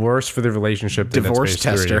probably worse for the relationship than Divorce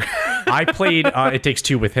Dead Space 3. tester. I played It Takes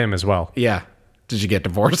Two with him as well. Yeah. Did you get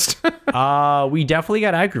divorced? We definitely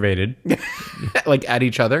got aggravated. Like at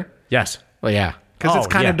each other? Yes. Well, yeah. Because it's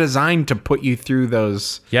kind of designed to put you through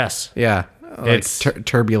those. Yes. Yeah. Like It's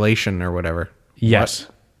turbulation or whatever. Yes.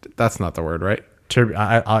 What? That's not the word, right?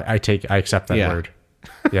 I accept that word.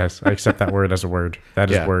 Yes, I accept that word as a word.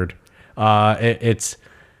 That is word. It's.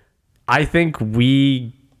 I think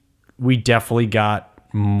we definitely got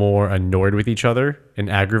more annoyed with each other and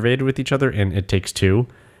aggravated with each other in It Takes Two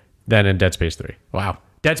than in Dead Space 3. Wow.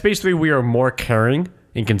 Dead Space 3, we are more caring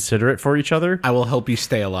and considerate for each other. I will help you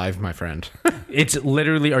stay alive, my friend. It's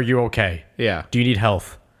literally, are you okay? Yeah. Do you need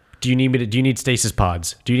health? Do you need stasis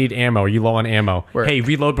pods? Do you need ammo? Are you low on ammo? Hey,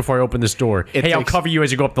 reload before I open this door. I'll cover you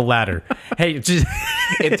as you go up the ladder. Hey, just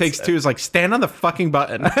It Takes Two is like, stand on the fucking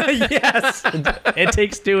button. Yes. It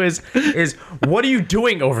Takes Two is what are you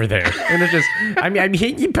doing over there? And it's just, I'm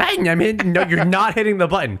hitting your button. No, you're not hitting the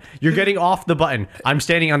button. You're getting off the button. I'm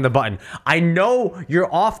standing on the button. I know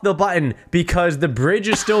you're off the button because the bridge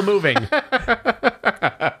is still moving.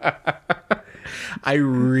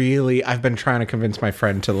 I've been trying to convince my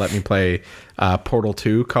friend to let me play Portal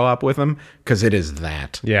 2 co-op with him because it is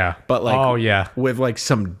that. Yeah. But like, with like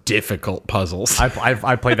some difficult puzzles.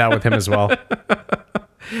 I played that with him as well.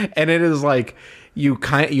 And it is like, you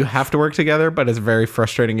have to work together, but it's very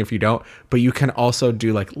frustrating if you don't. But you can also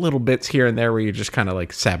do like little bits here and there where you just kind of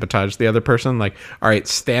like sabotage the other person. Like, all right,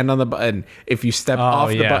 stand on the button. If you step off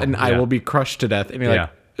the button, I will be crushed to death. And you're like,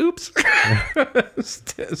 oops.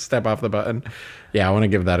 Step off the button. Yeah, I want to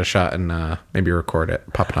give that a shot and maybe record it,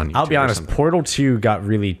 pop it on YouTube. I'll be honest, Portal 2 got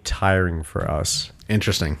really tiring for us.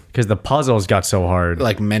 Interesting. Because the puzzles got so hard.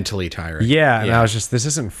 Like mentally tiring. Yeah, and I was just, this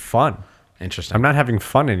isn't fun. Interesting. I'm not having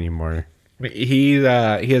fun anymore. He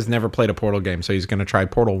has never played a Portal game, so he's going to try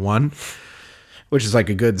Portal 1, which is like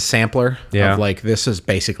a good sampler of like, this is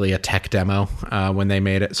basically a tech demo when they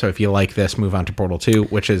made it. So if you like this, move on to Portal 2,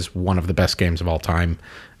 which is one of the best games of all time.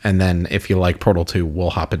 And then if you like Portal 2, we'll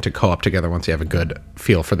hop into co-op together once you have a good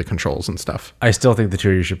feel for the controls and stuff. I still think the two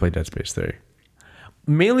of you should play Dead Space 3.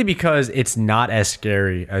 Mainly because it's not as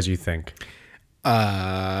scary as you think.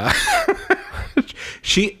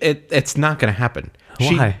 It's not gonna happen.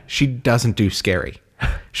 Why? She doesn't do scary.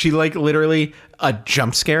 She like literally a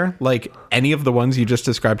jump scare, like any of the ones you just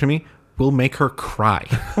described to me, will make her cry.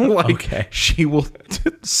 Like Okay. she will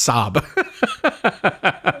sob.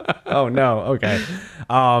 Oh no. Okay.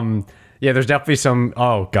 Yeah, there's definitely some.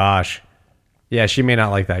 Oh gosh. Yeah, she may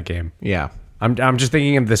not like that game. Yeah. I'm just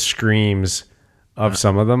thinking of the screams of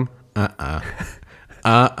some of them.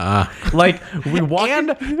 Like we walk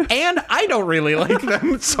And I don't really like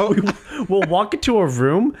them. So we'll walk into a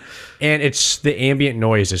room and it's the ambient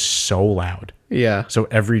noise is so loud. yeah. So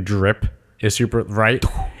every drip is super right.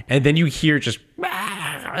 And then you hear just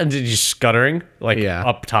and just scuttering like Yeah.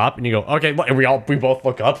 up top and you go, okay, and we both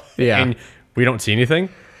look up Yeah. and we don't see anything.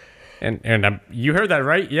 And you heard that,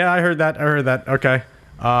 right? Yeah, I heard that. Okay.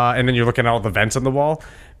 And then you're looking at all the vents on the wall.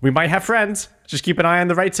 We might have friends. Just keep an eye on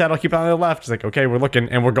the right side. I'll keep an eye on the left. It's like, okay, we're looking.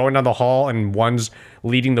 And we're going down the hall, and one's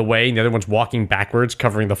leading the way, and the other one's walking backwards,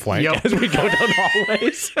 covering the flank Yep. as we go down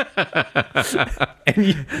hallways.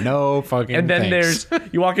 No fucking And then thanks.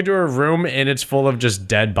 you walk into a room, and it's full of just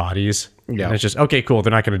dead bodies. Yeah. And it's just, okay, cool. They're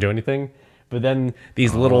not going to do anything. But then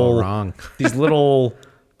these little, wrong. these little,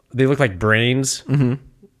 they look like brains,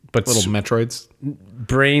 but little Metroids.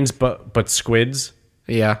 brains, but squids.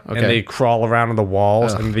 Yeah. Okay. And they crawl around on the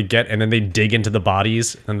walls and then they dig into the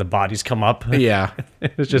bodies and the bodies come up. yeah.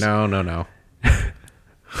 It's just No.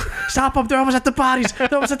 stop them, they're almost at the bodies.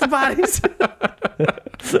 They're almost at the bodies.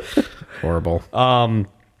 Horrible.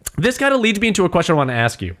 This kind of leads me into a question I want to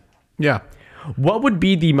ask you. yeah. What would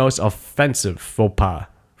be the most offensive faux pas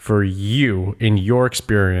for you in your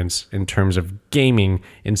experience in terms of gaming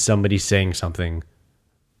in somebody saying something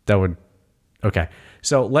that would okay.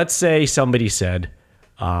 So let's say somebody said,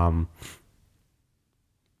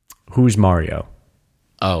 who's Mario?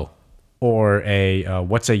 Oh. Or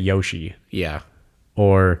what's a Yoshi? Yeah.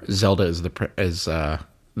 Or Zelda is the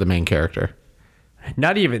main character.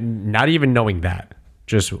 not even knowing that.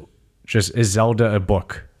 Just is Zelda a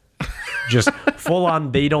book? Just full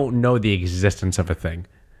on they don't know the existence of a thing.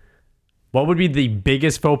 What would be the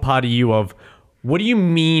biggest faux pas to you of what do you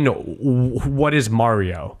mean what is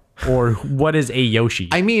Mario? Or what is a Yoshi?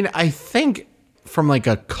 I mean, I think from like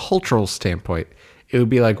a cultural standpoint, it would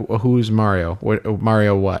be like, well, who's Mario?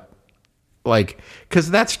 Mario what? Like,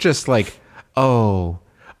 because that's just like, oh,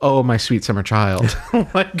 my sweet summer child.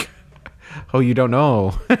 Like, oh, you don't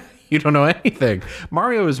know. You don't know anything.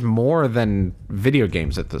 Mario is more than video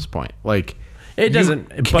games at this point. Like, It doesn't-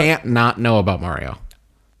 you can't not know about Mario.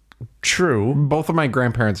 True. Both of my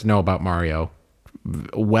grandparents know about Mario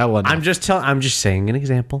well enough. I'm just saying an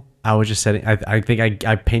example. I was just setting I think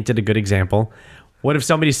I painted a good example. What if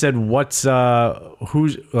somebody said what's a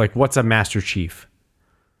Master Chief?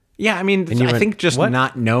 Yeah, I mean, you I went, think just "What?"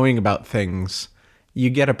 not knowing about things,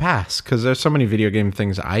 you get a pass because there's so many video game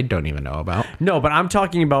things I don't even know about. No, but I'm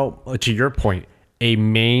talking about, to your point, a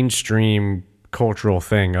mainstream cultural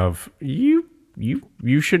thing of you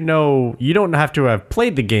should know. You don't have to have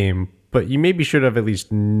played the game, but you maybe should have at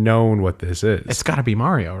least known what this is. It's got to be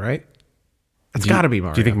Mario, right? It's got to be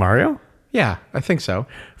Mario. Do you think Mario? Yeah, I think so.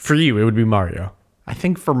 For you, it would be Mario. I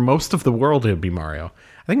think for most of the world, it would be Mario.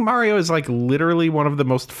 I think Mario is like literally one of the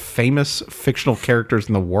most famous fictional characters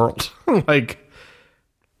in the world. like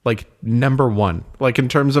number one. Like in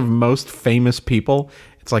terms of most famous people,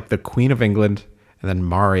 it's like the Queen of England, and then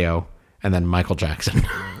Mario, and then Michael Jackson.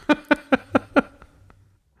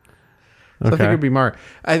 So I think it would be Mario.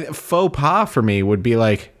 Faux pas for me would be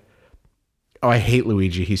like, oh, I hate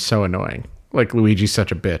Luigi. He's so annoying. Like, Luigi's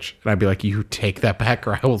such a bitch. And I'd be like, you take that back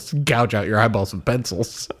or I will gouge out your eyeballs with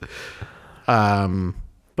pencils.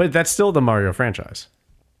 But that's still the Mario franchise.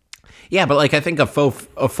 Yeah, but like I think a faux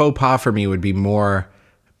pas for me would be more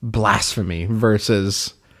blasphemy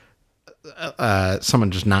versus someone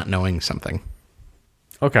just not knowing something.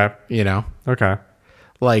 Okay. You know? Okay.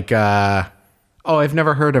 Like, oh, I've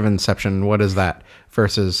never heard of Inception. What is that?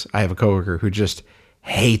 Versus I have a coworker who just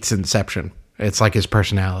hates Inception. It's like his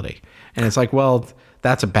personality. And it's like, well,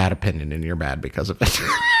 that's a bad opinion and you're bad because of it.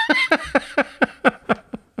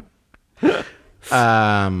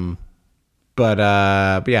 But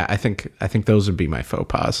yeah, I think those would be my faux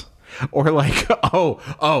pas. Or like,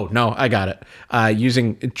 oh no, I got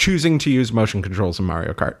it. Choosing to use motion controls in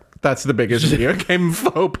Mario Kart. That's the biggest video game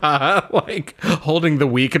faux pas. Like holding the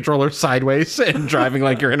Wii controller sideways and driving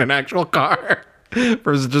like you're in an actual car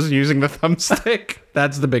versus just using the thumbstick.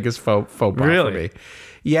 That's the biggest faux pas for me.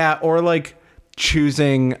 Yeah, or like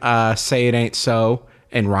choosing Say It Ain't So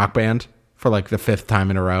in Rock Band for like the 5th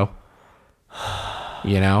time in a row.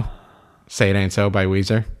 You know? Say It Ain't So by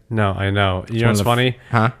Weezer. No, I know. You know what's funny?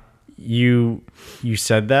 Huh? you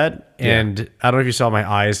said that, and I don't know if you saw my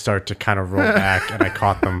eyes start to kind of roll back, and I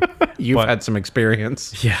caught them. You've had some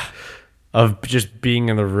experience. Yeah, of just being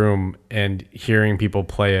in the room and hearing people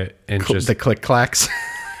play it, and just The click clacks.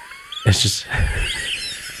 it's just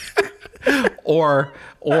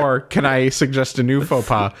or can I suggest a new faux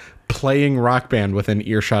pas? Playing Rock Band within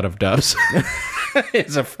earshot of doves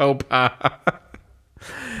is a faux pas.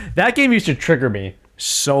 that game used to trigger me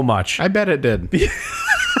so much. I bet it did.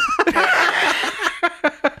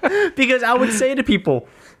 Because I would say to people,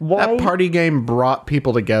 why? That party game brought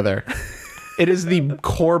people together. It is the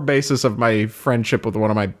core basis of my friendship with one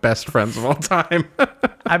of my best friends of all time.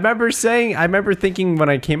 I remember thinking when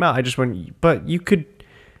I came out, I just went, but you could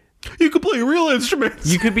play real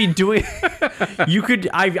instruments. You could be doing.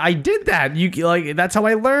 I did that. That's how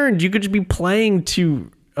I learned. You could just be playing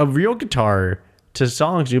to a real guitar to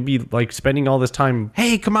songs. You'll be like spending all this time.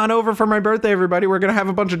 Hey, come on over for my birthday, everybody. We're gonna have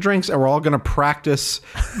a bunch of drinks, and we're all gonna practice.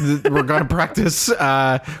 We're gonna practice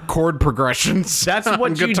chord progressions. That's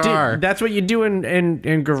what you do. That's what you do in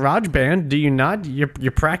GarageBand. Do you not? You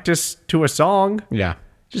practice to a song. Yeah.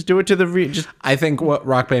 Just do it to the I think what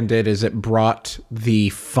Rock Band did is it brought the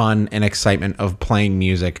fun and excitement of playing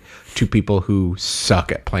music to people who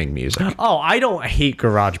suck at playing music. Oh, I don't hate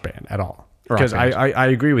GarageBand at all. Because I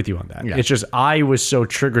agree with you on that. Yeah. It's just I was so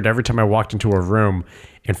triggered every time I walked into a room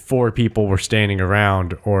and 4 people were standing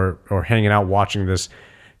around or hanging out watching this.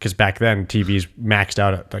 Because back then TVs maxed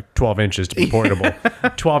out at like 12 inches to be portable.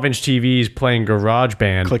 12-inch TVs playing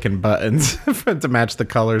GarageBand, clicking buttons to match the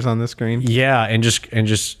colors on the screen. Yeah, and just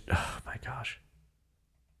oh my gosh.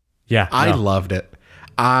 Yeah, I loved it.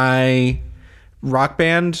 Rock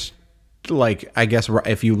Band. Like, I guess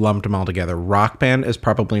if you lumped them all together, Rock Band is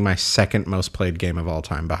probably my second most played game of all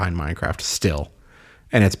time behind Minecraft still.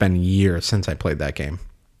 And it's been years since I played that game.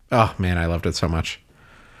 Oh, man, I loved it so much.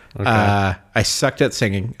 Okay. I sucked at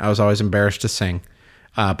singing. I was always embarrassed to sing.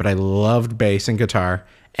 But I loved bass and guitar.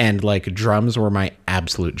 And, like, drums were my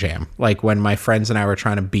absolute jam. Like, when my friends and I were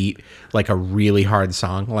trying to beat, like, a really hard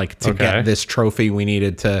song, like, to get this trophy, we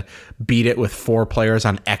needed to beat it with 4 players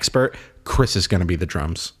on Expert. Chris is going to be the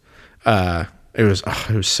drums. It was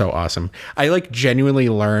so awesome. I like genuinely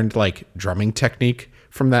learned like drumming technique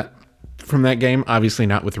from that game. Obviously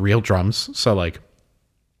not with real drums. So like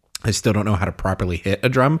I still don't know how to properly hit a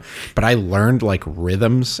drum, but I learned like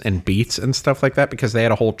rhythms and beats and stuff like that because they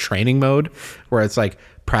had a whole training mode where it's like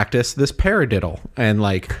practice this paradiddle and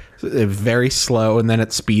like very slow and then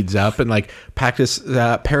it speeds up and like practice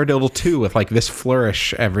paradiddle 2 with like this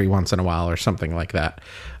flourish every once in a while or something like that.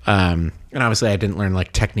 And obviously I didn't learn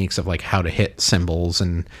like techniques of like how to hit cymbals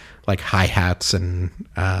and like hi-hats and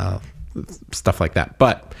stuff like that.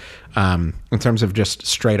 But in terms of just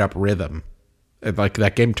straight up rhythm, like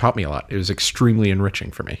that game taught me a lot. It was extremely enriching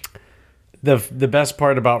for me. The best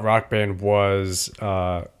part about Rock Band was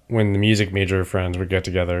when the music major friends would get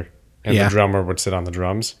together and the drummer would sit on the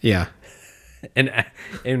drums. Yeah.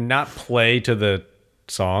 And not play to the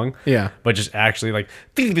song. Yeah. But just actually like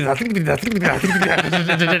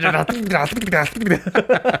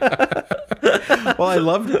well, I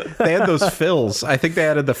loved they had those fills. I think they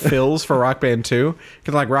added the fills for Rock Band 2.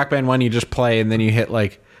 Because like Rock Band 1 you just play and then you hit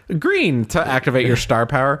like green to activate your star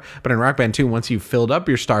power. But in Rock Band 2, once you've filled up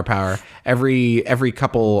your star power, every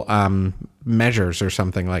couple measures or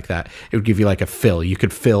something like that, it would give you like a fill. You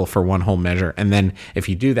could fill for one whole measure. And then if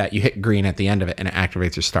you do that, you hit green at the end of it and it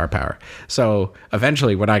activates your star power. So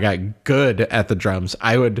eventually when I got good at the drums,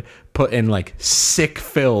 I would put in like sick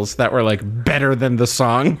fills that were like better than the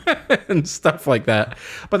song and stuff like that.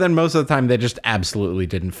 But then most of the time they just absolutely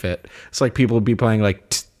didn't fit. It's like people would be playing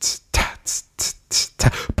like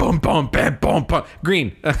boom, boom, bam, boom, boom,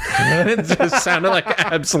 green. It just sounded like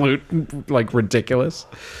absolute, like ridiculous.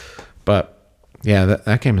 But yeah,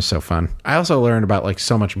 that game is so fun. I also learned about like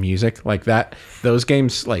so much music like that. Those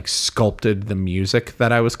games like sculpted the music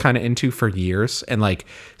that I was kind of into for years and like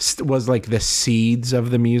was like the seeds of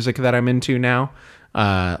the music that I'm into now.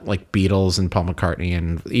 Like Beatles and Paul McCartney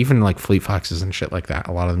and even like Fleet Foxes and shit like that.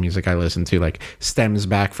 A lot of the music I listen to like stems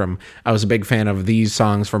back from, I was a big fan of these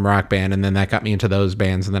songs from Rock Band and then that got me into those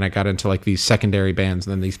bands and then I got into like these secondary bands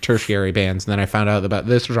and then these tertiary bands and then I found out about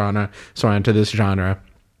this genre, so I went into this genre.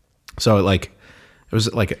 So it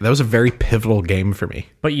was like that was a very pivotal game for me.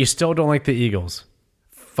 But you still don't like the Eagles.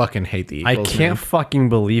 Fucking hate the Eagles. I can't fucking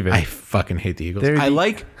believe it. I fucking hate the Eagles.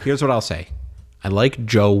 Here's what I'll say. I like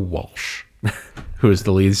Joe Walsh, who is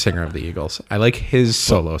the lead singer of the Eagles. I like his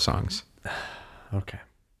solo songs. Okay.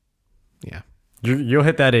 Yeah. You'll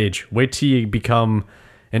hit that age. Wait till you become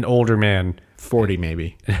an older man. 40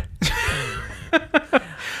 maybe.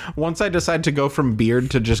 Once I decide to go from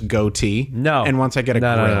beard to just goatee, No. and once I get a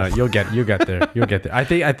grill, No. You'll get there. You'll get there. I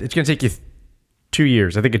think it's gonna take you 2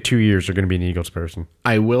 years. I think in 2 years you're gonna be an Eagles person.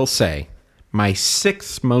 I will say my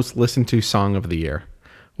 6th most listened to song of the year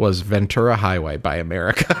was Ventura Highway by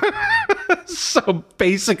America. So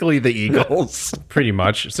basically the Eagles. Pretty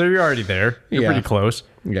much. So you're already there. You're Yeah. pretty close.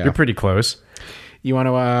 Yeah. You're pretty close. You want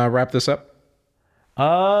to wrap this up?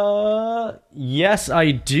 Yes,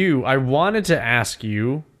 I do. I wanted to ask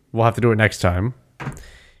you. We'll have to do it next time.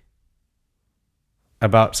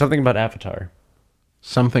 About something about Avatar.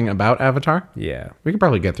 Something about Avatar? Yeah. We can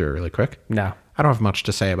probably get through it really quick. No. I don't have much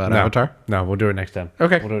to say about Avatar. No, we'll do it next time.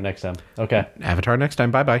 Okay. We'll do it next time. Okay. Avatar next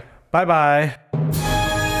time. Bye-bye. Bye-bye.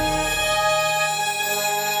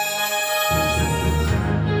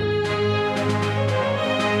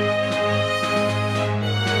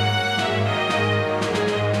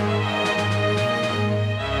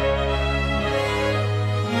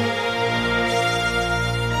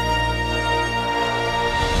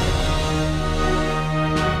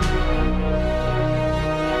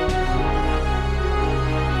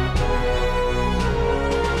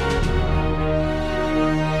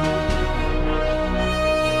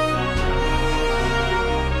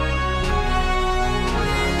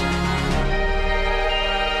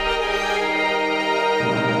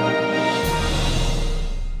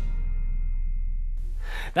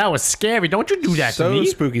 That was scary. Don't you do that to me.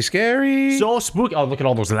 spooky, scary. So spooky. Oh, look at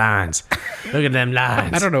all those lines. Look at them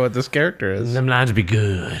lines. I don't know what this character is. Them lines be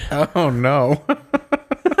good. Oh, no.